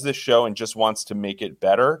loves this show and just wants to make it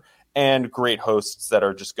better, and great hosts that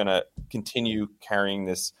are just going to continue carrying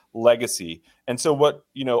this legacy. And so what,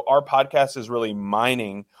 our podcast is really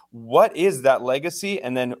mining, what is that legacy?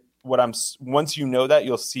 And then once you know that,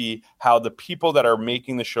 you'll see how the people that are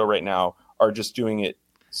making the show right now are just doing it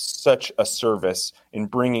such a service in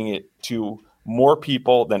bringing it to more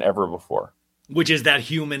people than ever before. Which is that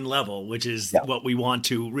human level, which is what we want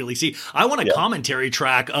to really see. I want a commentary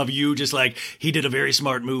track of you just like, he did a very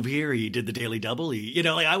smart move here. He did the daily double.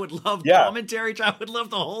 I would love commentary track. I would love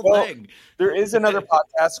the whole thing. There is another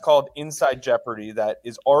podcast called Inside Jeopardy that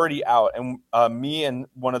is already out. And me and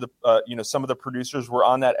one of the, some of the producers were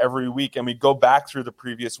on that every week. And we go back through the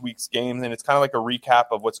previous week's games. And it's kind of like a recap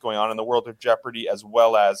of what's going on in the world of Jeopardy, as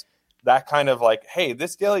well as that kind of like, hey,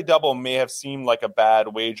 this daily double may have seemed like a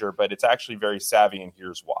bad wager, but it's actually very savvy, and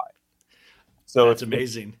here's why. So that's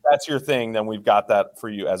amazing. If that's your thing, then we've got that for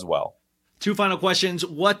you as well. Two final questions.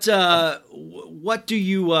 What was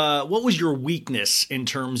your weakness in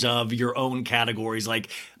terms of your own categories? Like,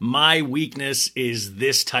 my weakness is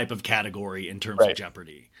this type of category in terms of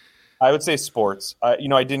Jeopardy. I would say sports. I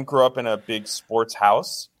didn't grow up in a big sports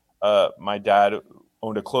house. My dad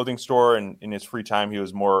owned a clothing store, and in his free time, he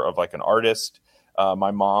was more of like an artist. My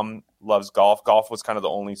mom loves golf. Golf was kind of the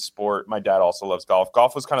only sport. My dad also loves golf.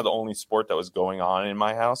 Golf was kind of the only sport that was going on in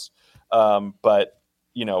my house. But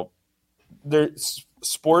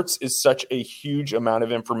sports is such a huge amount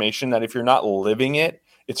of information that if you're not living it,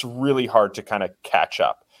 it's really hard to kind of catch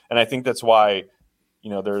up. And I think that's why,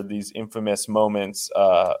 there are these infamous moments,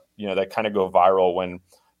 that kind of go viral when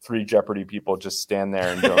three Jeopardy people just stand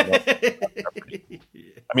there and don't know.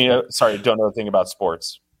 Don't know a thing about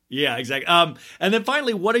sports. Yeah, exactly. And then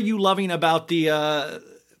finally, what are you loving about the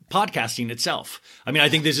podcasting itself? I mean, I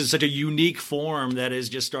think this is such a unique form that has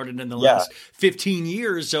just started in the last 15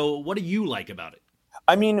 years. So what do you like about it?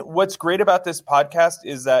 I mean, what's great about this podcast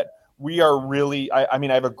is that we are really, I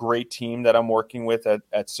have a great team that I'm working with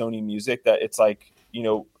at Sony Music that it's like,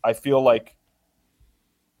 I feel like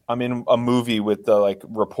I'm in a movie with the like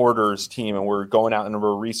reporters team, and we're going out and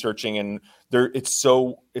we're researching, and it's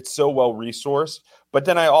so well resourced. But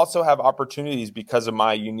then I also have opportunities because of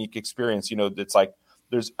my unique experience. It's like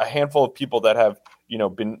there's a handful of people that have,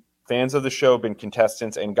 been fans of the show, been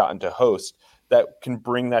contestants, and gotten to host that can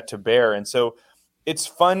bring that to bear. And so it's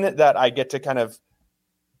fun that I get to kind of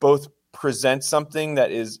both present something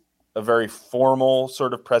that is a very formal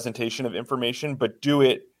sort of presentation of information, but do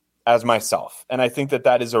it as myself. And I think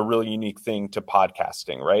that is a really unique thing to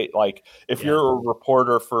podcasting, right? Like if you're a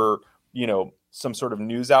reporter for, some sort of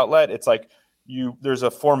news outlet, it's like there's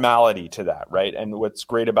a formality to that, right? And what's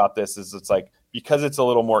great about this is it's like, because it's a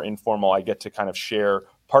little more informal, I get to kind of share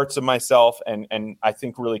parts of myself and I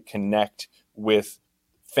think really connect with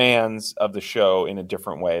fans of the show in a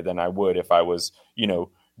different way than I would if I was,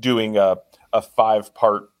 doing a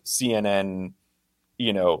 5-part CNN,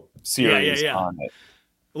 series on it.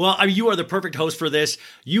 Well, I mean, you are the perfect host for this.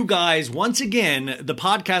 You guys, once again, the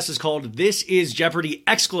podcast is called This Is Jeopardy!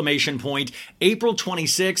 April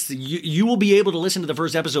 26th. You will be able to listen to the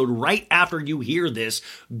first episode right after you hear this.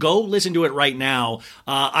 Go listen to it right now.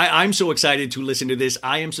 I'm so excited to listen to this.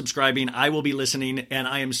 I am subscribing. I will be listening, and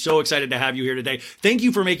I am so excited to have you here today. Thank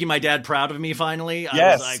you for making my dad proud of me finally.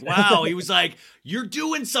 Yes. I was like, wow. He was like, you're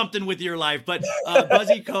doing something with your life. But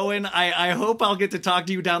Buzzy Cohen, I hope I'll get to talk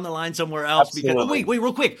to you down the line somewhere else. Absolutely. Because wait,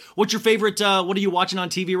 real quick. What's your favorite? What are you watching on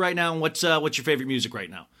TV right now? And what's your favorite music right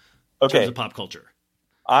now? In terms of pop culture.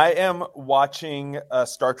 I am watching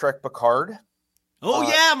Star Trek Picard. Oh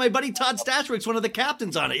yeah, my buddy Todd Stashwick's one of the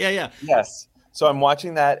captains on it. Yeah. Yes. So I'm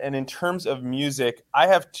watching that, and in terms of music, I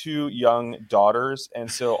have 2 young daughters, and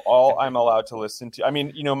so all I'm allowed to listen to. I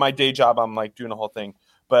mean, my day job, I'm like doing the whole thing,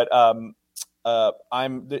 but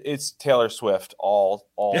it's Taylor Swift all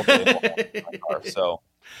day long in my car, so.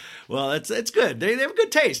 Well, it's good. They have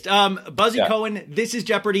good taste. Buzzy Cohen, This Is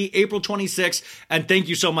Jeopardy! April 26th, and thank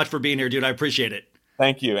you so much for being here, dude. I appreciate it.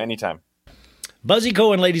 Thank you. Anytime. Buzzy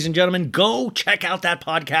Cohen, ladies and gentlemen, go check out that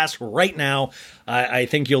podcast right now. I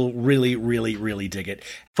think you'll really, really, really dig it.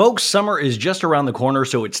 Folks, summer is just around the corner,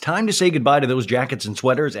 so it's time to say goodbye to those jackets and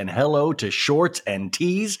sweaters and hello to shorts and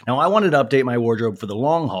tees. Now, I wanted to update my wardrobe for the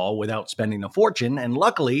long haul without spending a fortune, and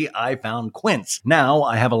luckily, I found Quince. Now,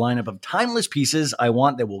 I have a lineup of timeless pieces I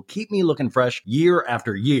want that will keep me looking fresh year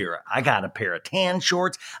after year. I got a pair of tan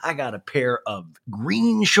shorts. I got a pair of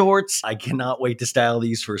green shorts. I cannot wait to style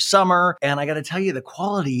these for summer, and I got to tell you, the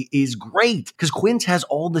quality is great because Quince has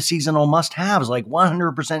all the seasonal must-haves like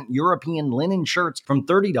 100% European linen shirts from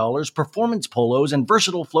 $30, performance polos, and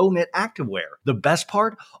versatile flow knit activewear. The best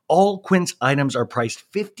part? All Quince items are priced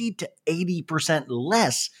 50 to 80%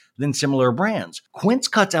 less than similar brands. Quince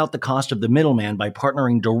cuts out the cost of the middleman by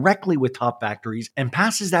partnering directly with top factories and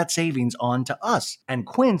passes that savings on to us. And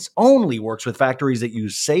Quince only works with factories that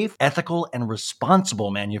use safe, ethical, and responsible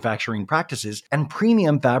manufacturing practices and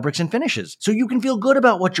premium fabrics and finishes, so you can feel good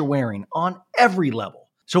about what you're wearing on every level.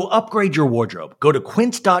 So upgrade your wardrobe. Go to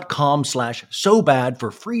quince.com/sobad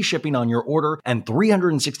for free shipping on your order and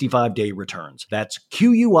 365-day returns. That's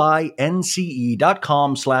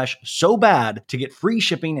QUINCE.com/sobad to get free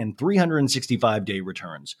shipping and 365-day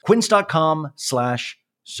returns.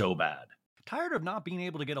 Quince.com/sobad. Tired of not being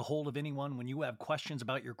able to get a hold of anyone when you have questions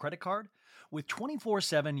about your credit card? With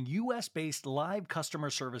 24/7 US-based live customer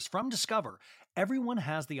service from Discover, everyone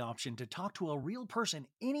has the option to talk to a real person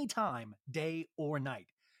anytime, day or night.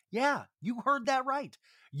 Yeah, you heard that right.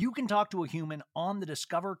 You can talk to a human on the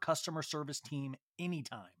Discover customer service team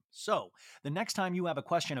anytime. So, the next time you have a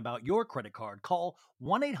question about your credit card, call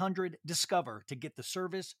 1-800-DISCOVER to get the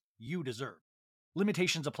service you deserve.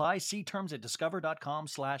 Limitations apply. See terms at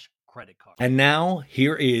discover.com/credit card. And now,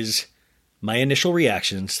 here is my initial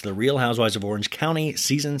reactions to the Real Housewives of Orange County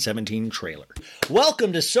Season 17 trailer.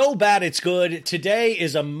 Welcome to So Bad It's Good. Today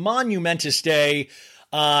is a monumentous day.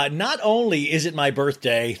 Not only is it my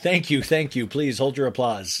birthday, thank you, please hold your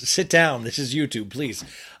applause. Sit down, this is YouTube, please.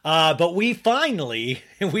 But we've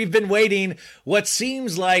been waiting what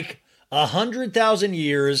seems like 100,000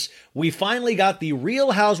 years. We finally got the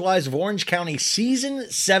Real Housewives of Orange County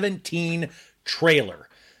Season 17 trailer.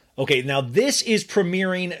 Okay, now this is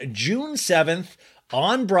premiering June 7th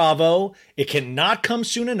on Bravo. It cannot come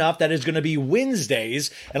soon enough. That is going to be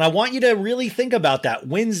Wednesdays. And I want you to really think about that.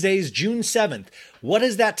 Wednesdays, June 7th. What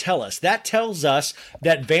does that tell us? That tells us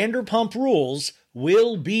that Vanderpump Rules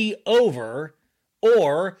will be over,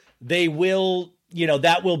 or they will,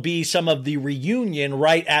 that will be some of the reunion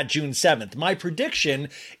right at June 7th. My prediction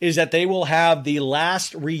is that they will have the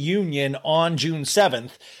last reunion on June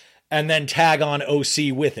 7th. and then tag on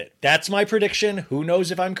OC with it. That's my prediction. Who knows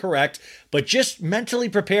if I'm correct, but just mentally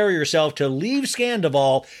prepare yourself to leave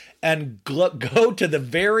Scandival and go to the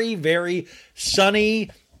very, very sunny,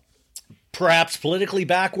 perhaps politically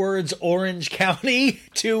backwards Orange County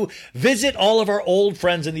to visit all of our old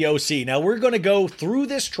friends in the OC. Now, we're going to go through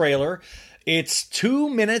this trailer. It's 2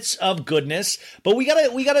 minutes of goodness, but we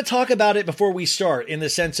gotta talk about it before we start, in the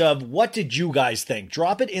sense of, what did you guys think?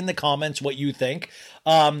 Drop it in the comments what you think.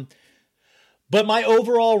 But my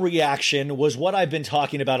overall reaction was what I've been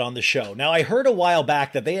talking about on the show. Now, I heard a while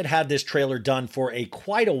back that they had this trailer done for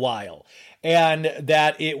quite a while, and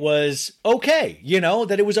that it was okay,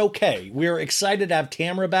 that it was okay. We're excited to have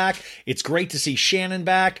Tamra back. It's great to see Shannon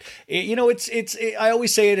back. I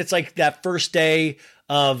always say it's like that first day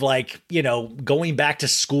of going back to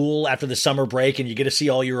school after the summer break, and you get to see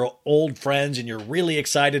all your old friends and you're really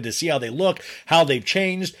excited to see how they look, how they've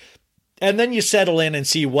changed. And then you settle in and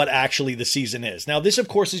see what actually the season is. Now, this, of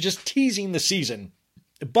course, is just teasing the season.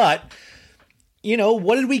 But,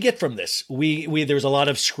 what did we get from this? There's a lot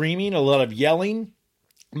of screaming, a lot of yelling.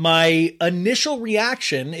 My initial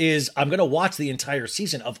reaction is, I'm going to watch the entire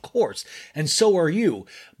season, of course. And so are you.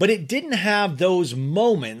 But it didn't have those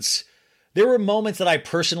moments. There were moments that I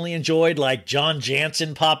personally enjoyed, like John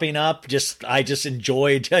Jansen popping up. I just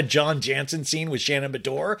enjoyed a John Jansen scene with Shannon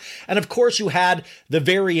Bedore. And of course, you had the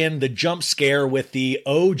very end, the jump scare with the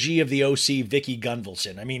OG of the OC, Vicky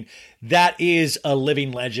Gunvalson. I mean, that is a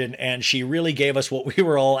living legend, and she really gave us what we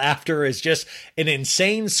were all after, is just an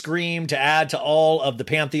insane scream to add to all of the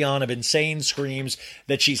pantheon of insane screams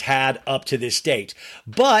that she's had up to this date.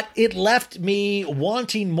 But it left me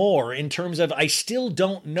wanting more, in terms of, I still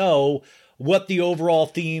don't know what the overall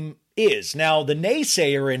theme is. Now, the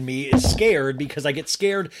naysayer in me is scared, because I get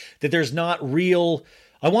scared that there's not real.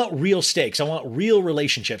 I want real stakes. I want real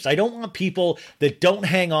relationships. I don't want people that don't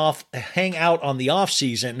hang out on the off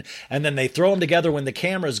season, and then they throw them together when the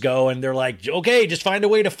cameras go and they're like, okay, just find a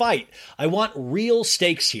way to fight. I want real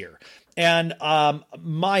stakes here. And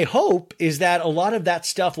my hope is that a lot of that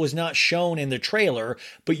stuff was not shown in the trailer,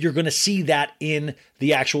 but you're going to see that in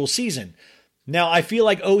the actual season. Now, I feel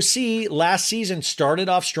like OC last season started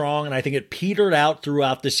off strong, and I think it petered out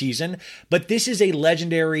throughout the season, but this is a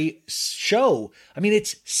legendary show. I mean,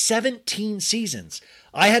 it's 17 seasons.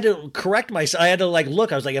 I had to correct myself. I had to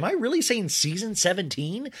look. I was like, am I really saying season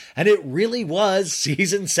 17? And it really was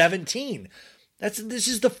season 17. This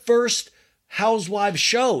is the first Housewives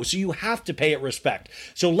show, so you have to pay it respect.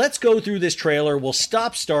 So let's go through this trailer. We'll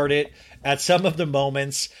start it at some of the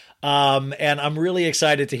moments. And I'm really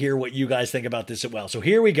excited to hear what you guys think about this as well. So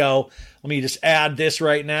here we go. Let me just add this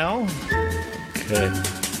right now. Okay.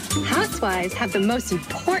 Housewives have the most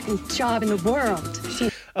important job in the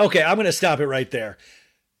world. Okay, I'm going to stop it right there.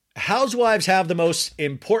 Housewives have the most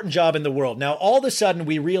important job in the world. Now, all of a sudden,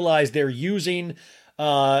 we realize they're using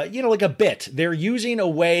like a bit. They're using a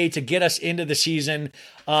way to get us into the season.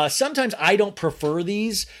 Sometimes I don't prefer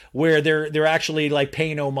these, where they're actually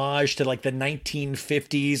paying homage to the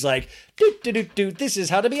 1950s, this is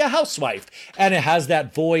how to be a housewife. And it has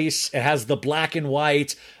that voice. It has the black and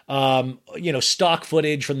white, stock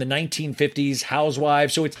footage from the 1950s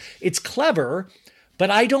Housewives. So it's clever. But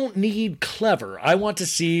I don't need clever. I want to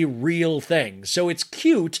see real things. So it's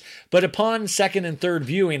cute, but upon second and third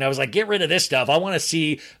viewing, I was like, get rid of this stuff. I want to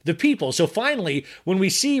see the people. So finally, when we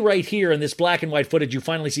see right here in this black and white footage, you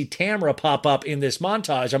finally see Tamra pop up in this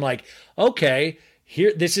montage. I'm like, okay,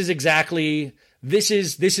 this is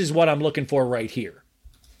what I'm looking for right here.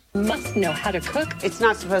 Must know how to cook, It's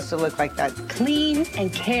not supposed to look like that. clean,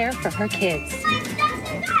 and care for her kids.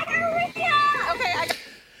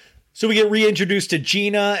 So we get reintroduced to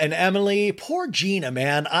Gina and Emily. Poor Gina,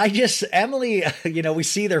 man. Emily, we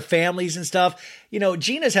see their families and stuff.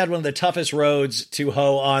 Gina's had one of the toughest roads to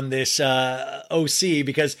hoe on this OC,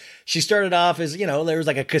 because she started off as, there was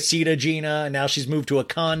a casita Gina, and now she's moved to a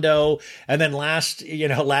condo. And then last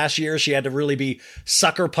year she had to really be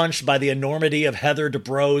sucker punched by the enormity of Heather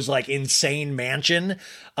Dubrow's insane mansion.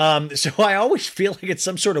 So I always feel like it's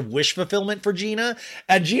some sort of wish fulfillment for Gina.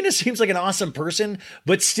 And Gina seems like an awesome person,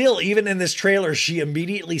 but still, even in this trailer, she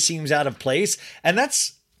immediately seems out of place. And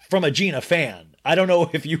that's from a Gina fan. I don't know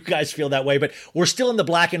if you guys feel that way, but we're still in the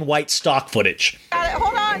black and white stock footage.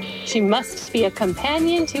 Hold on. She must be a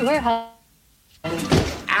companion to her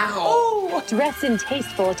husband. Ow. Dress in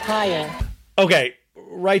tasteful attire. Okay,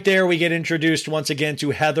 right there we get introduced once again to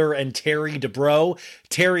Heather and Terry Dubrow.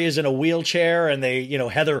 Terry is in a wheelchair, and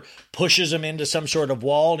Heather pushes him into some sort of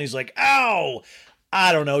wall, and he's like, ow!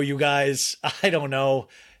 I don't know, you guys. I don't know.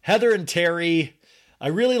 Heather and Terry, I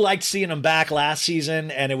really liked seeing them back last season,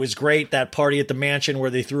 and it was great, that party at the mansion where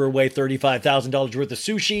they threw away $35,000 worth of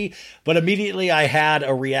sushi, but immediately I had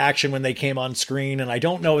a reaction when they came on screen, and I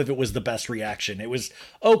don't know if it was the best reaction. It was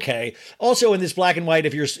okay. Also, in this black and white,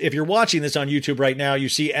 if you're watching this on YouTube right now, you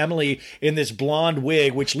see Emily in this blonde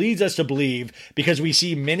wig, which leads us to believe, because we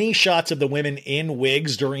see many shots of the women in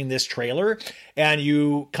wigs during this trailer, and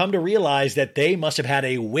you come to realize that they must have had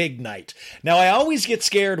a wig night. Now, I always get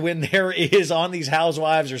scared when there is on these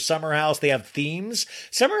Housewives or Summer House, they have themes.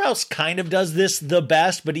 Summer House kind of does this the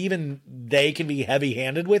best, but even they can be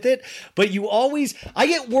heavy-handed with it. But I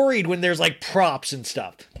get worried when there's like props and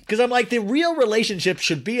stuff, because I'm like, the real relationship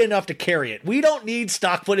should be enough to carry it. We don't need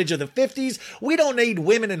stock footage of the 50s. We don't need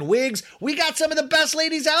women in wigs. We got some of the best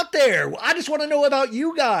ladies out there. I just want to know about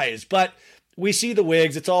you guys. But we see the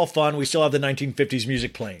wigs. It's all fun. We still have the 1950s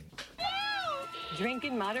music playing. Drink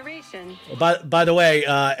in moderation. By the way,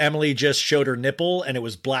 Emily just showed her nipple and it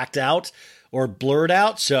was blacked out or blurred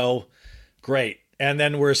out. So great. And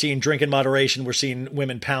then we're seeing drink in moderation. We're seeing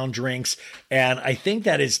women pound drinks. And I think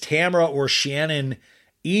that is Tamara or Shannon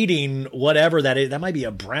eating whatever that is. That might be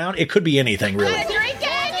a brown. It could be anything, really.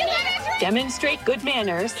 Demonstrate good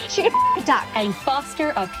manners. She can duck and foster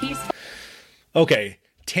a peaceful. Okay.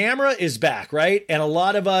 Tamara is back, right? And a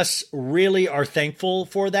lot of us really are thankful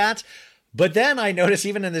for that. But then I noticed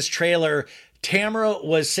even in this trailer, Tamara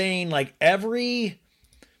was saying like every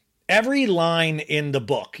line in the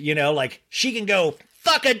book, like she can go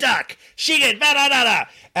fuck a duck. She can da da da da.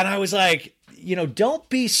 And I was like, don't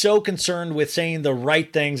be so concerned with saying the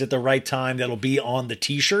right things at the right time that'll be on the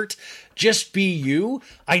t-shirt. Just be you.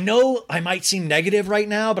 I know I might seem negative right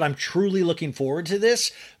now, but I'm truly looking forward to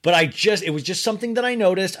this. But it was just something that I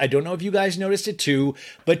noticed. I don't know if you guys noticed it too,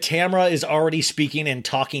 but Tamara is already speaking in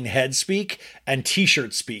talking head speak and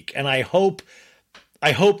t-shirt speak. And I hope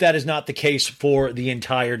that is not the case for the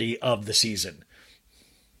entirety of the season.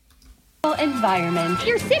 Environment.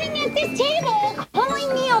 You're sitting at this table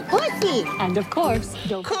calling me a pussy. And of course,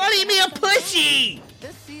 calling me a pussy.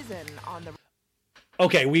 This season on the...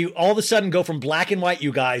 Okay, we all of a sudden go from black and white,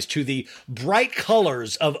 you guys, to the bright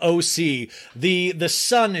colors of OC. The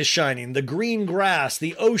sun is shining, the green grass,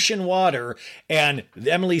 the ocean water, and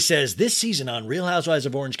Emily says, this season on Real Housewives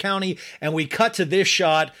of Orange County, and we cut to this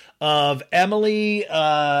shot of Emily,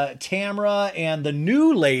 Tamara, and the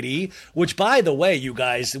new lady, which, by the way, you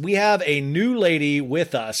guys, we have a new lady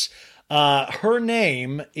with us. Her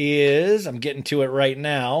name is, I'm getting to it right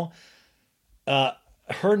now,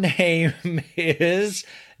 her name is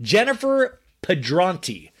Jennifer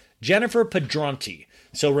Pedronti. Jennifer Pedronti.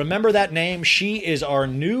 So remember that name. She is our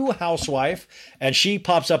new housewife, and she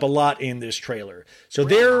pops up a lot in this trailer. So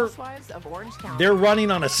they're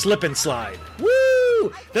running on a slip and slide.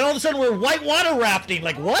 Woo! Then all of a sudden we're whitewater rafting.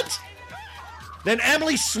 Like, what? Then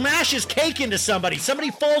Emily smashes cake into somebody.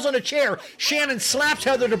 Somebody falls on a chair. Shannon slaps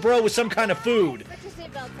Heather Dubrow with some kind of food. Put your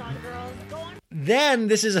seatbelts on, girls. Go on. Then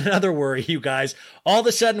this is another worry, you guys. All of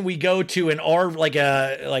a sudden we go to an like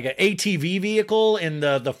a ATV vehicle in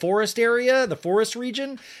the forest area, the forest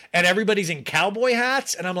region, and everybody's in cowboy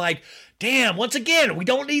hats. And I'm like, damn, once again, we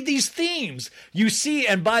don't need these themes. You see,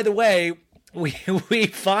 and by the way, we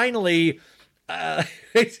finally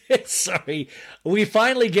we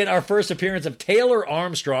finally get our first appearance of Taylor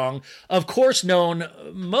Armstrong, of course known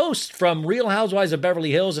most from Real Housewives of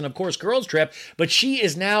Beverly Hills and of course Girls Trip, but she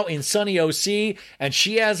is now in Sunny OC, and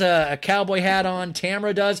she has a cowboy hat on.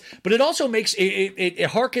 Tamara does, but it also makes it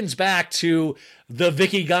harkens back to the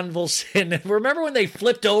Vicky Gunvalson. Remember when they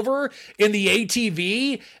flipped over in the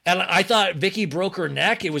ATV and I thought Vicky broke her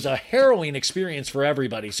neck? It was a harrowing experience for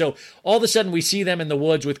everybody. So all of a sudden we see them in the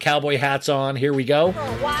woods with cowboy hats on. Here we go. For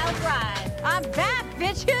a wild ride. I'm back,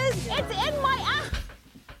 bitches. It's in my eye.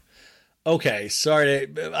 Okay,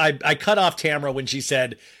 sorry. I cut off Tamara when she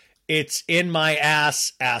said, it's in my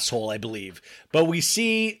asshole, I believe. But we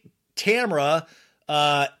see Tamara...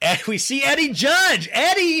 and we see Eddie Judge.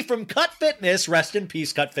 Eddie from Cut Fitness. Rest in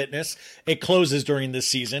peace, Cut Fitness. It closes during this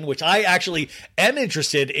season, which I actually am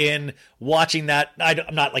interested in watching that.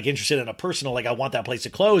 I'm not like interested in a personal, like I want that place to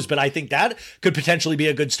close, but I think that could potentially be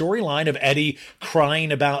a good storyline of Eddie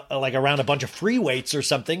crying about like around a bunch of free weights or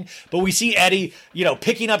something. But we see Eddie,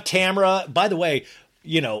 picking up Tamara. By the way,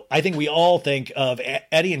 I think we all think of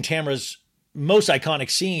Eddie and Tamara's most iconic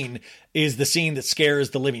scene is the scene that scares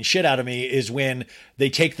the living shit out of me, is when they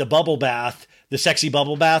take the bubble bath, the sexy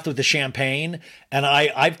bubble bath with the champagne. And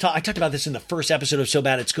I talked about this in the first episode of So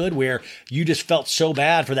Bad It's Good, where you just felt so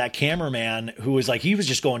bad for that cameraman who was like, he was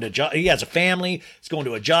just going to job. He has a family. He's going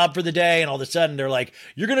to a job for the day. And all of a sudden they're like,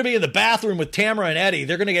 you're going to be in the bathroom with Tamara and Eddie.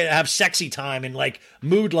 They're going to have sexy time and like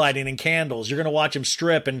mood lighting and candles. You're going to watch him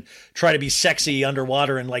strip and try to be sexy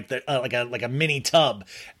underwater in like a mini tub.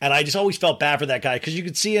 And I just always felt bad for that guy, because you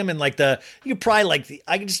could see him in like you could probably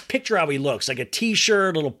I can just picture how he looks, like a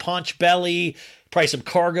t-shirt, little paunch belly, probably some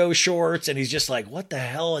cargo shorts, and he's just like, what the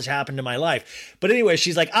hell has happened to my life? But anyway,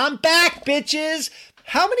 she's like, I'm back, bitches.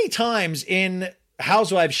 How many times in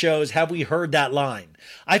Housewives shows have we heard that line?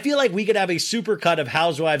 I feel like we could have a supercut of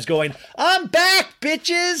Housewives going, I'm back,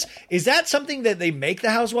 bitches. Is that something that they make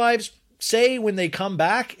the Housewives say when they come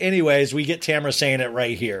back? Anyways, we get Tamara saying it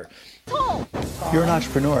right here. You're an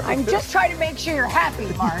entrepreneur. I'm just trying to make sure you're happy,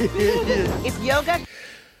 Mark. If yoga...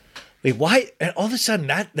 Wait, why? And all of a sudden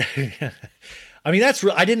that... I mean, that's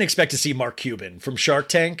real. I didn't expect to see Mark Cuban from Shark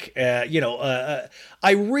Tank. Mark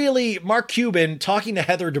Cuban talking to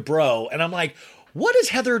Heather Dubrow, and I'm like, what is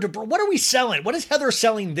Heather Dubrow? What are we selling? What is Heather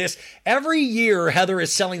selling this? Every year, Heather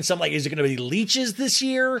is selling something. Like, is it going to be leeches this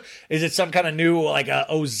year? Is it some kind of new, like a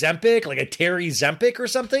Ozempic, like a Terry Zempic or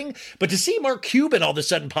something? But to see Mark Cuban all of a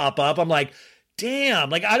sudden pop up, I'm like, damn,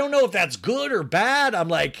 like, I don't know if that's good or bad. I'm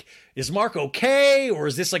like, is Mark okay? Or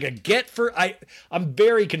is this like a get for, I'm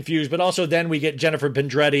very confused. But also then we get Jennifer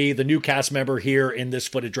Pendretti, the new cast member, here in this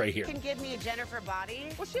footage right here. Can give me a Jennifer body.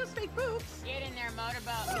 Well, she has fake boobs. Get in there,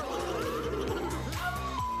 motorboat.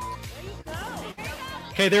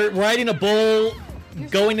 Okay, they're riding a bull,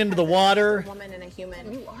 going into the water. Woman and a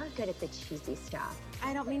human. You are good at the cheesy stuff.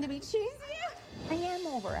 I don't mean to be cheesy. I am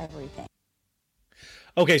over everything.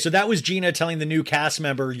 Okay, so that was Gina telling the new cast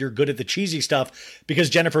member, you're good at the cheesy stuff, because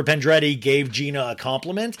Jennifer Pendretti gave Gina a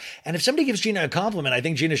compliment. And if somebody gives Gina a compliment, I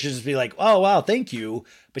think Gina should just be like, oh, wow, thank you.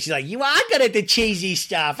 But she's like, you are good at the cheesy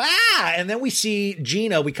stuff. Ah! And then we see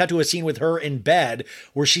Gina, we cut to a scene with her in bed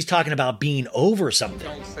where she's talking about being over something.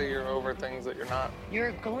 Don't say you're over things that you're not.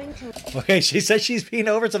 You're going to... Okay, she says she's being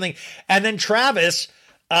over something. And then Travis...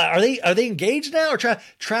 Are they engaged now? Or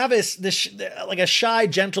Travis, like a shy,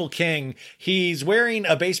 gentle king, he's wearing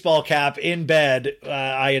a baseball cap in bed.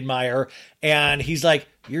 I admire. And he's like,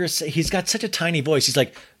 he's got such a tiny voice. He's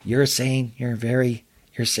like, you're saying you're very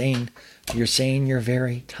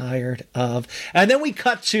tired of. And then we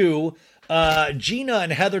cut to Gina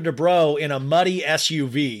and Heather Dubrow in a muddy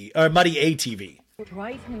SUV, or muddy ATV.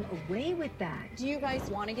 Drive him away with that. Do you guys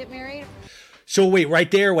want to get married? So wait, right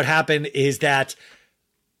there, what happened is that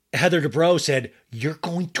Heather Dubrow said, you're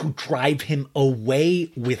going to drive him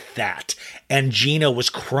away with that. And Gina was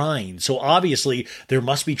crying. So obviously there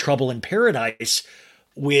must be trouble in paradise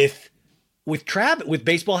with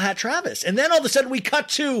baseball hat Travis. And then all of a sudden we cut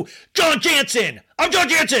to John Jansen. I'm John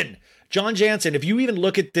Jansen. John Jansen, if you even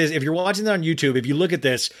look at this, if you're watching that on YouTube, if you look at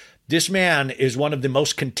this man is one of the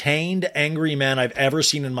most contained, angry men I've ever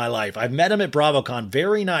seen in my life. I've met him at BravoCon,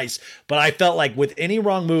 very nice, but I felt like with any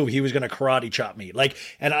wrong move, he was going to karate chop me.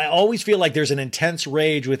 And I always feel like there's an intense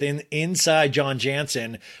rage inside John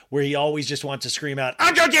Jansen where he always just wants to scream out,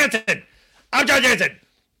 I'm John Jansen! I'm John Jansen!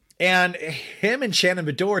 And him and Shannon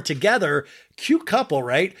Bedore together, cute couple,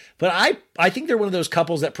 right? But I think they're one of those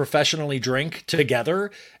couples that professionally drink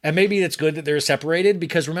together. And maybe it's good that they're separated,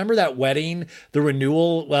 because remember that wedding, the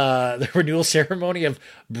renewal ceremony of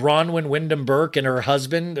Bronwyn Wyndham Burke and her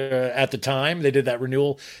husband at the time. They did that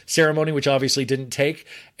renewal ceremony, which obviously didn't take.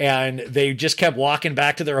 And they just kept walking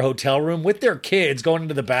back to their hotel room with their kids, going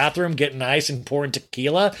into the bathroom, getting ice and pouring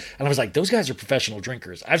tequila. And I was like, those guys are professional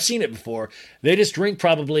drinkers. I've seen it before. They just drink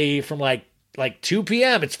probably from like 2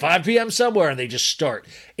 p.m. It's 5 p.m. somewhere, and they just start.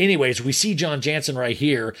 Anyways, we see John Jansen right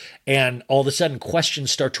here, and all of a sudden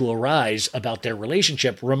questions start to arise about their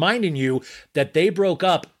relationship, reminding you that they broke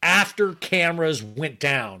up after cameras went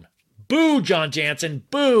down. Boo, John Jansen,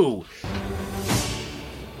 boo!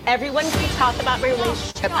 Everyone can talk about my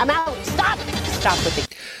relationship. I'm out. Stop with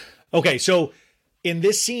it. Okay, so in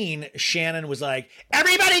this scene, Shannon was like,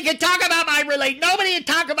 everybody can talk about my nobody can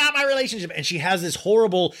talk about my relationship. And she has this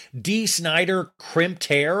horrible Dee Snider crimped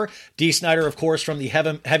hair. Dee Snider, of course, from the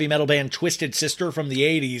heavy metal band Twisted Sister from the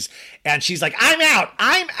 80s. And she's like, I'm out.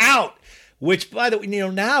 Which, by the way,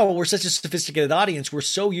 now we're such a sophisticated audience. We're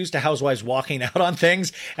so used to housewives walking out on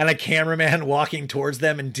things and a cameraman walking towards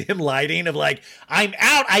them in dim lighting of like, I'm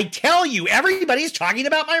out. I tell you, everybody's talking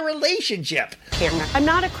about my relationship. Camera. I'm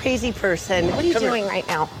not a crazy person. What are you doing right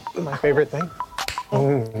now? My favorite thing.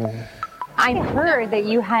 I heard that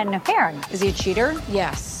you had an affair. Is he a cheater?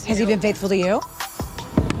 Yes. Has he been faithful to you?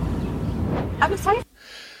 I'm excited.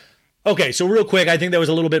 Okay, so real quick, I think that was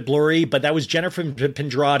a little bit blurry, but that was Jennifer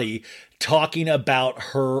Pendrati talking about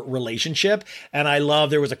her relationship. And I love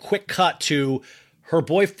there was a quick cut to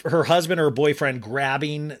her husband or boyfriend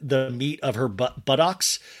grabbing the meat of her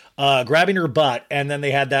buttocks, grabbing her butt. And then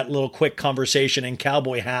they had that little quick conversation in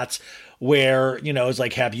cowboy hats where, it's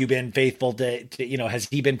like, have you been faithful to, has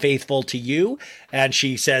he been faithful to you? And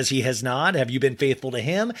she says he has not. Have you been faithful to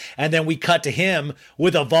him? And then we cut to him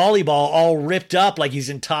with a volleyball all ripped up like he's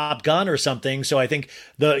in Top Gun or something. So I think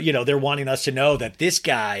they're wanting us to know that this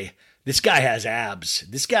guy has abs.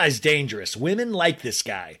 This guy's dangerous. Women like this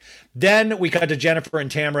guy. Then we cut to Jennifer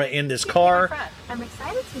and Tamara in this car. I'm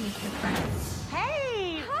excited to meet your friends.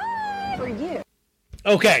 Hey! Hi! For you.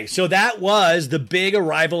 Okay, so that was the big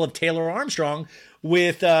arrival of Taylor Armstrong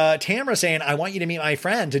with Tamara saying, I want you to meet my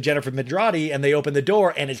friend, to Jennifer Pendrati, and they open the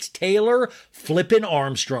door, and it's Taylor flippin'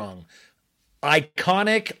 Armstrong.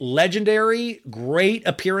 Iconic, legendary, great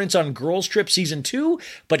appearance on Girls Trip Season 2,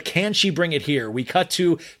 but can she bring it here? We cut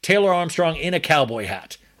to Taylor Armstrong in a cowboy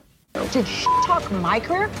hat. Did talk my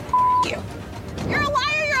career? You. You're a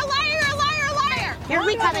liar, you're a liar, you're a liar, you're a liar. Here are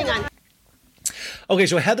we coming on? Okay,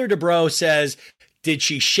 so Heather Dubrow says, did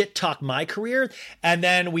she shit talk my career? And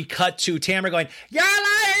then we cut to Tamara going, you're a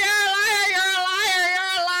liar, you're a liar, you're a liar, you're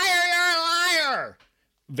a liar, you're a liar.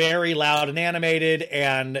 Very loud and animated.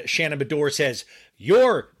 And Shannon Beador says,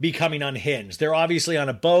 you're becoming unhinged. They're obviously on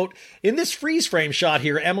a boat. In this freeze frame shot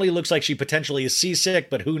here, Emily looks like she potentially is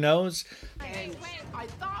seasick, but who knows? Hey, wait, I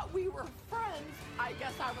thought we were friends. I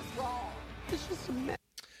guess I was wrong. It's just a mess.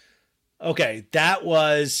 Okay, that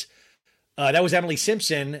was Emily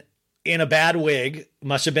Simpson in a bad wig.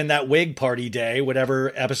 Must have been that wig party day,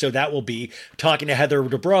 whatever episode that will be, talking to Heather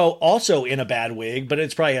Dubrow, also in a bad wig, but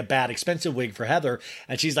it's probably a bad, expensive wig for Heather.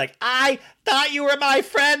 And she's like, I thought you were my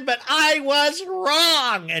friend, but I was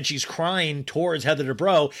wrong. And she's crying towards Heather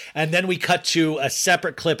Dubrow. And then we cut to a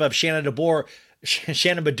separate clip of Shannon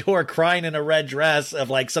Beador crying in a red dress of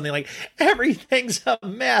like something like, everything's a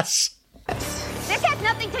mess. This has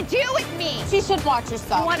nothing to do with me. She should watch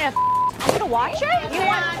herself. You want to watch it? You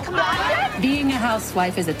want to come watch it? Being a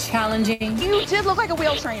housewife is a challenging, You did look like a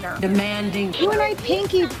wheel trainer. demanding, You and I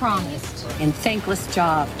pinky promised. and thankless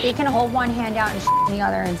job. You can hold one hand out and the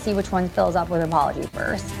other and see which one fills up with apology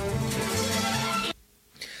first.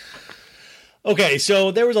 Okay,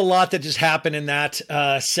 so there was a lot that just happened in that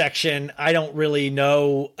section. I don't really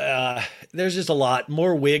know. There's just a lot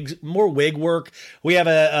more wig work. We have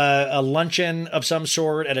a luncheon of some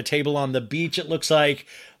sort at a table on the beach, it looks like,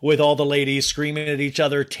 with all the ladies screaming at each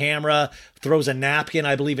other. Tamara throws a napkin,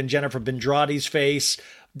 I believe, in Jennifer Pendrati's face.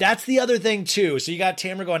 That's the other thing, too. So you got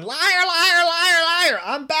Tamara going, liar, liar, liar, liar.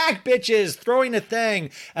 I'm back, bitches, throwing a thing.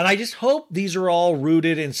 And I just hope these are all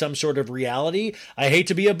rooted in some sort of reality. I hate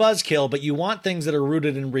to be a buzzkill, but you want things that are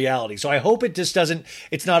rooted in reality. So I hope it just doesn't,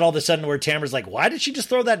 it's not all of a sudden where Tamara's like, why did she just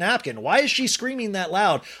throw that napkin? Why is she screaming that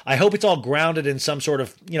loud? I hope it's all grounded in some sort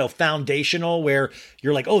of, foundational where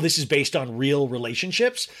you're like, oh, this is based on real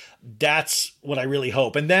relationships. That's what I really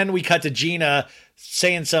hope. And then we cut to Gina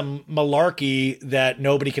saying some malarkey that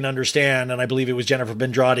nobody can understand. And I believe it was Jennifer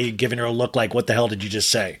Pendrati giving her a look like, what the hell did you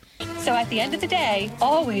just say? So at the end of the day,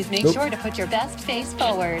 always make sure to put your best face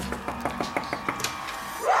forward.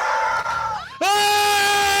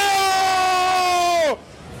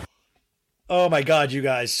 Oh my God, you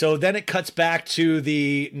guys. So then it cuts back to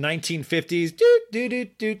the 1950s.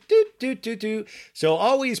 So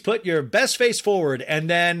always put your best face forward. And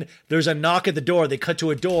then there's a knock at the door. They cut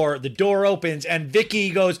to a door. The door opens and Vicky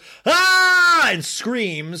goes, ah, and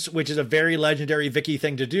screams, which is a very legendary Vicky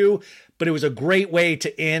thing to do. But it was a great way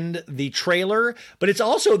to end the trailer. But it's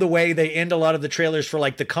also the way they end a lot of the trailers for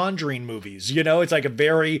like the Conjuring movies. It's like a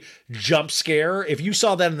very jump scare. If you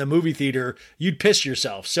saw that in the movie theater, you'd piss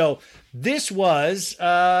yourself. So this was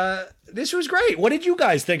great. What did you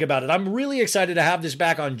guys think about it? I'm really excited to have this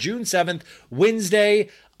back on June 7th, Wednesday.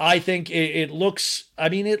 I think it looks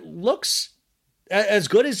as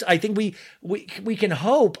good as I think we can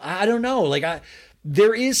hope. I don't know.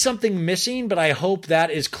 There is something missing, but I hope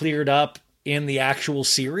that is cleared up in the actual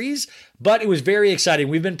series. But it was very exciting.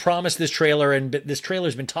 We've been promised this trailer, and this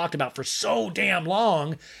trailer's been talked about for so damn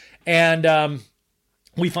long. And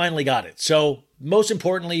we finally got it. So most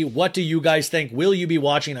importantly, what do you guys think? Will you be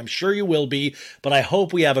watching? I'm sure you will be, but I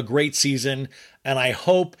hope we have a great season. And I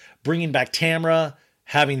hope bringing back Tamara,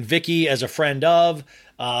 having Vicky as a friend of,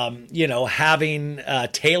 having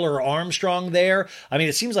Taylor Armstrong there. I mean,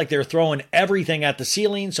 it seems like they're throwing everything at the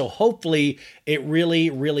ceiling. So hopefully it really,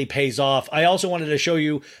 really pays off. I also wanted to show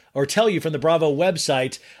you or tell you from the Bravo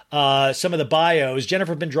website some of the bios.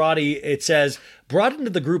 Jennifer Pendrati, it says, brought into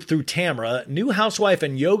the group through Tamra, new housewife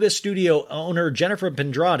and yoga studio owner Jennifer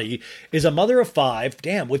Pendrati is a mother of 5,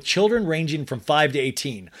 with children ranging from 5 to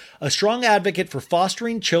 18. A strong advocate for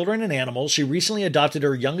fostering children and animals, she recently adopted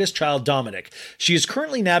her youngest child, Dominic. She is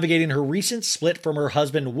currently navigating her recent split from her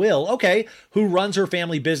husband, Will, who runs her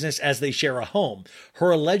family business as they share a home.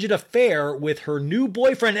 Her alleged affair with her new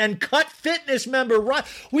boyfriend and Cut Fitness member, Ryan.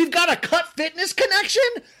 We've got a Cut Fitness connection?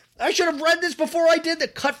 I should have read this before I did. The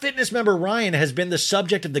Cut Fitness member Ryan has been the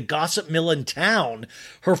subject of the gossip mill in town.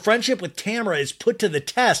 Her friendship with Tamra is put to the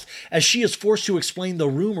test as she is forced to explain the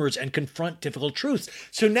rumors and confront difficult truths.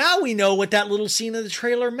 So now we know what that little scene in the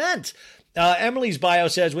trailer meant. Emily's bio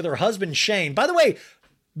says with her husband Shane. By the way,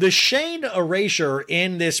 the Shane erasure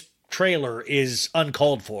in this trailer is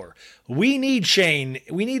uncalled for. We need Shane.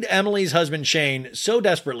 We need Emily's husband, Shane, so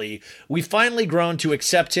desperately. We've finally grown to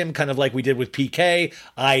accept him, kind of like we did with PK.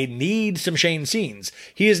 I need some Shane scenes.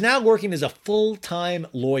 He is now working as a full-time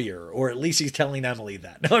lawyer, or at least he's telling Emily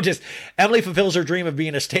that. No, just Emily fulfills her dream of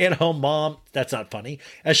being a stay-at-home mom. That's not funny.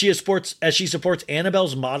 As she supports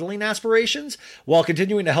Annabelle's modeling aspirations while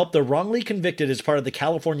continuing to help the wrongly convicted as part of the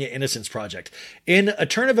California Innocence Project. In a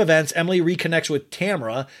turn of events, Emily reconnects with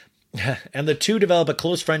Tamra, and the two develop a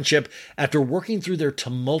close friendship after working through their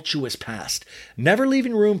tumultuous past. Never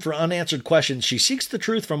leaving room for unanswered questions, she seeks the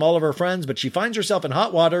truth from all of her friends, but she finds herself in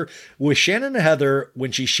hot water with Shannon and Heather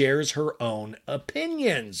when she shares her own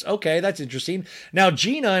opinions. Okay, that's interesting. Now,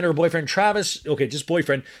 Gina and her boyfriend Travis, just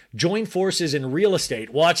boyfriend, join forces in real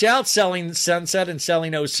estate. Watch out, selling Sunset and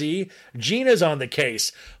selling OC. Gina's on the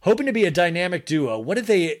case, hoping to be a dynamic duo. What if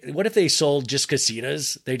they sold just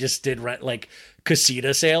casitas? They just did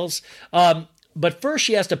casita sales. But first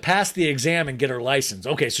she has to pass the exam and get her license.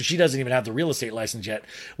 Okay, so she doesn't even have the real estate license yet.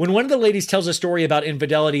 When one of the ladies tells a story about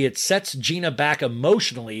infidelity, it sets Gina back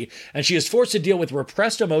emotionally, and she is forced to deal with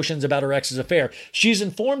repressed emotions about her ex's affair. She's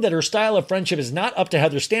informed that her style of friendship is not up to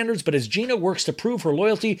Heather's standards, but as Gina works to prove her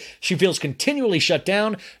loyalty, she feels continually shut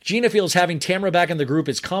down. Gina feels having Tamra back in the group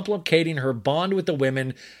is complicating her bond with the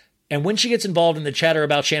women. And when she gets involved in the chatter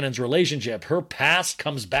about Shannon's relationship, her past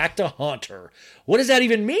comes back to haunt her. What does that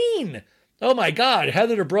even mean? Oh my God,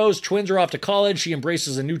 Heather Dubrow's twins are off to college. She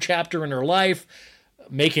embraces a new chapter in her life,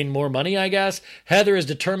 making more money, I guess. Heather is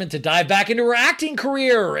determined to dive back into her acting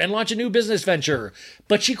career and launch a new business venture,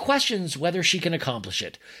 but she questions whether she can accomplish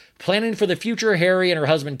it. Planning for the future, Harry and her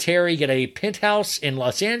husband Terry get a penthouse in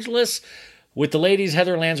Los Angeles. With the ladies,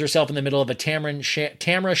 Heather lands herself in the middle of a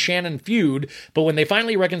Tamra-Shannon feud, but when they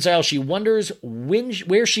finally reconcile, she wonders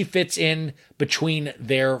where she fits in between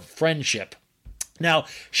their friendship. Now,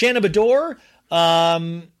 Shannon Bedore,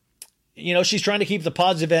 she's trying to keep the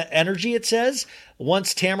positive energy, it says.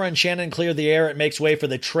 Once Tamra and Shannon clear the air, it makes way for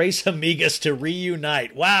the Tres Amigas to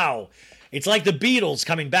reunite. Wow. It's like the Beatles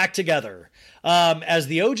coming back together. As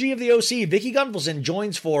the OG of the OC, Vicky Gunvalson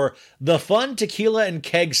joins for the fun tequila and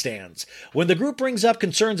keg stands. When the group brings up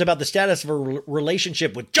concerns about the status of her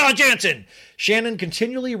relationship with John Jansen, Shannon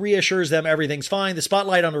continually reassures them everything's fine. The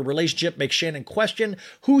spotlight on her relationship makes Shannon question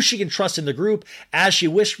who she can trust in the group. As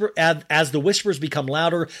the whispers become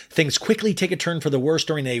louder, things quickly take a turn for the worse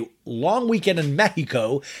during a long weekend in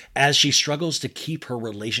Mexico as she struggles to keep her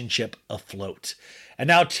relationship afloat. And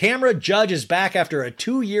now Tamra Judge is back after a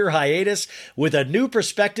 2-year hiatus with a new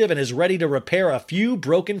perspective and is ready to repair a few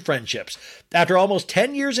broken friendships. After almost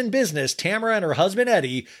 10 years in business, Tamra and her husband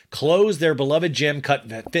Eddie close their beloved gym, Cut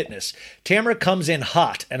Fitness. Tamra comes in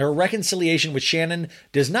hot, and her reconciliation with Shannon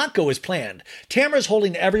does not go as planned. Tamra is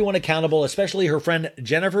holding everyone accountable, especially her friend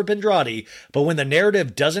Jennifer Pendrati, but when the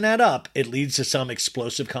narrative doesn't add up, it leads to some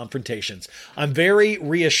explosive confrontations. I'm very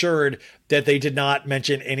reassured that they did not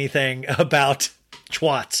mention anything about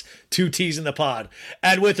Schwartz, 2 T's in the pod.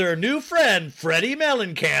 And with her new friend, Freddie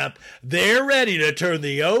Mellencamp, they're ready to turn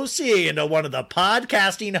the OC into one of the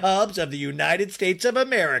podcasting hubs of the United States of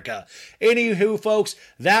America. Anywho, folks,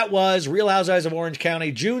 that was Real Housewives of Orange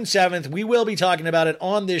County, June 7th. We will be talking about it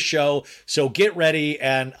on this show, so get ready,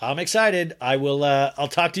 and I'm excited. I'll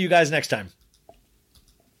talk to you guys next time.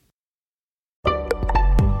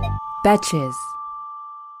 Betches.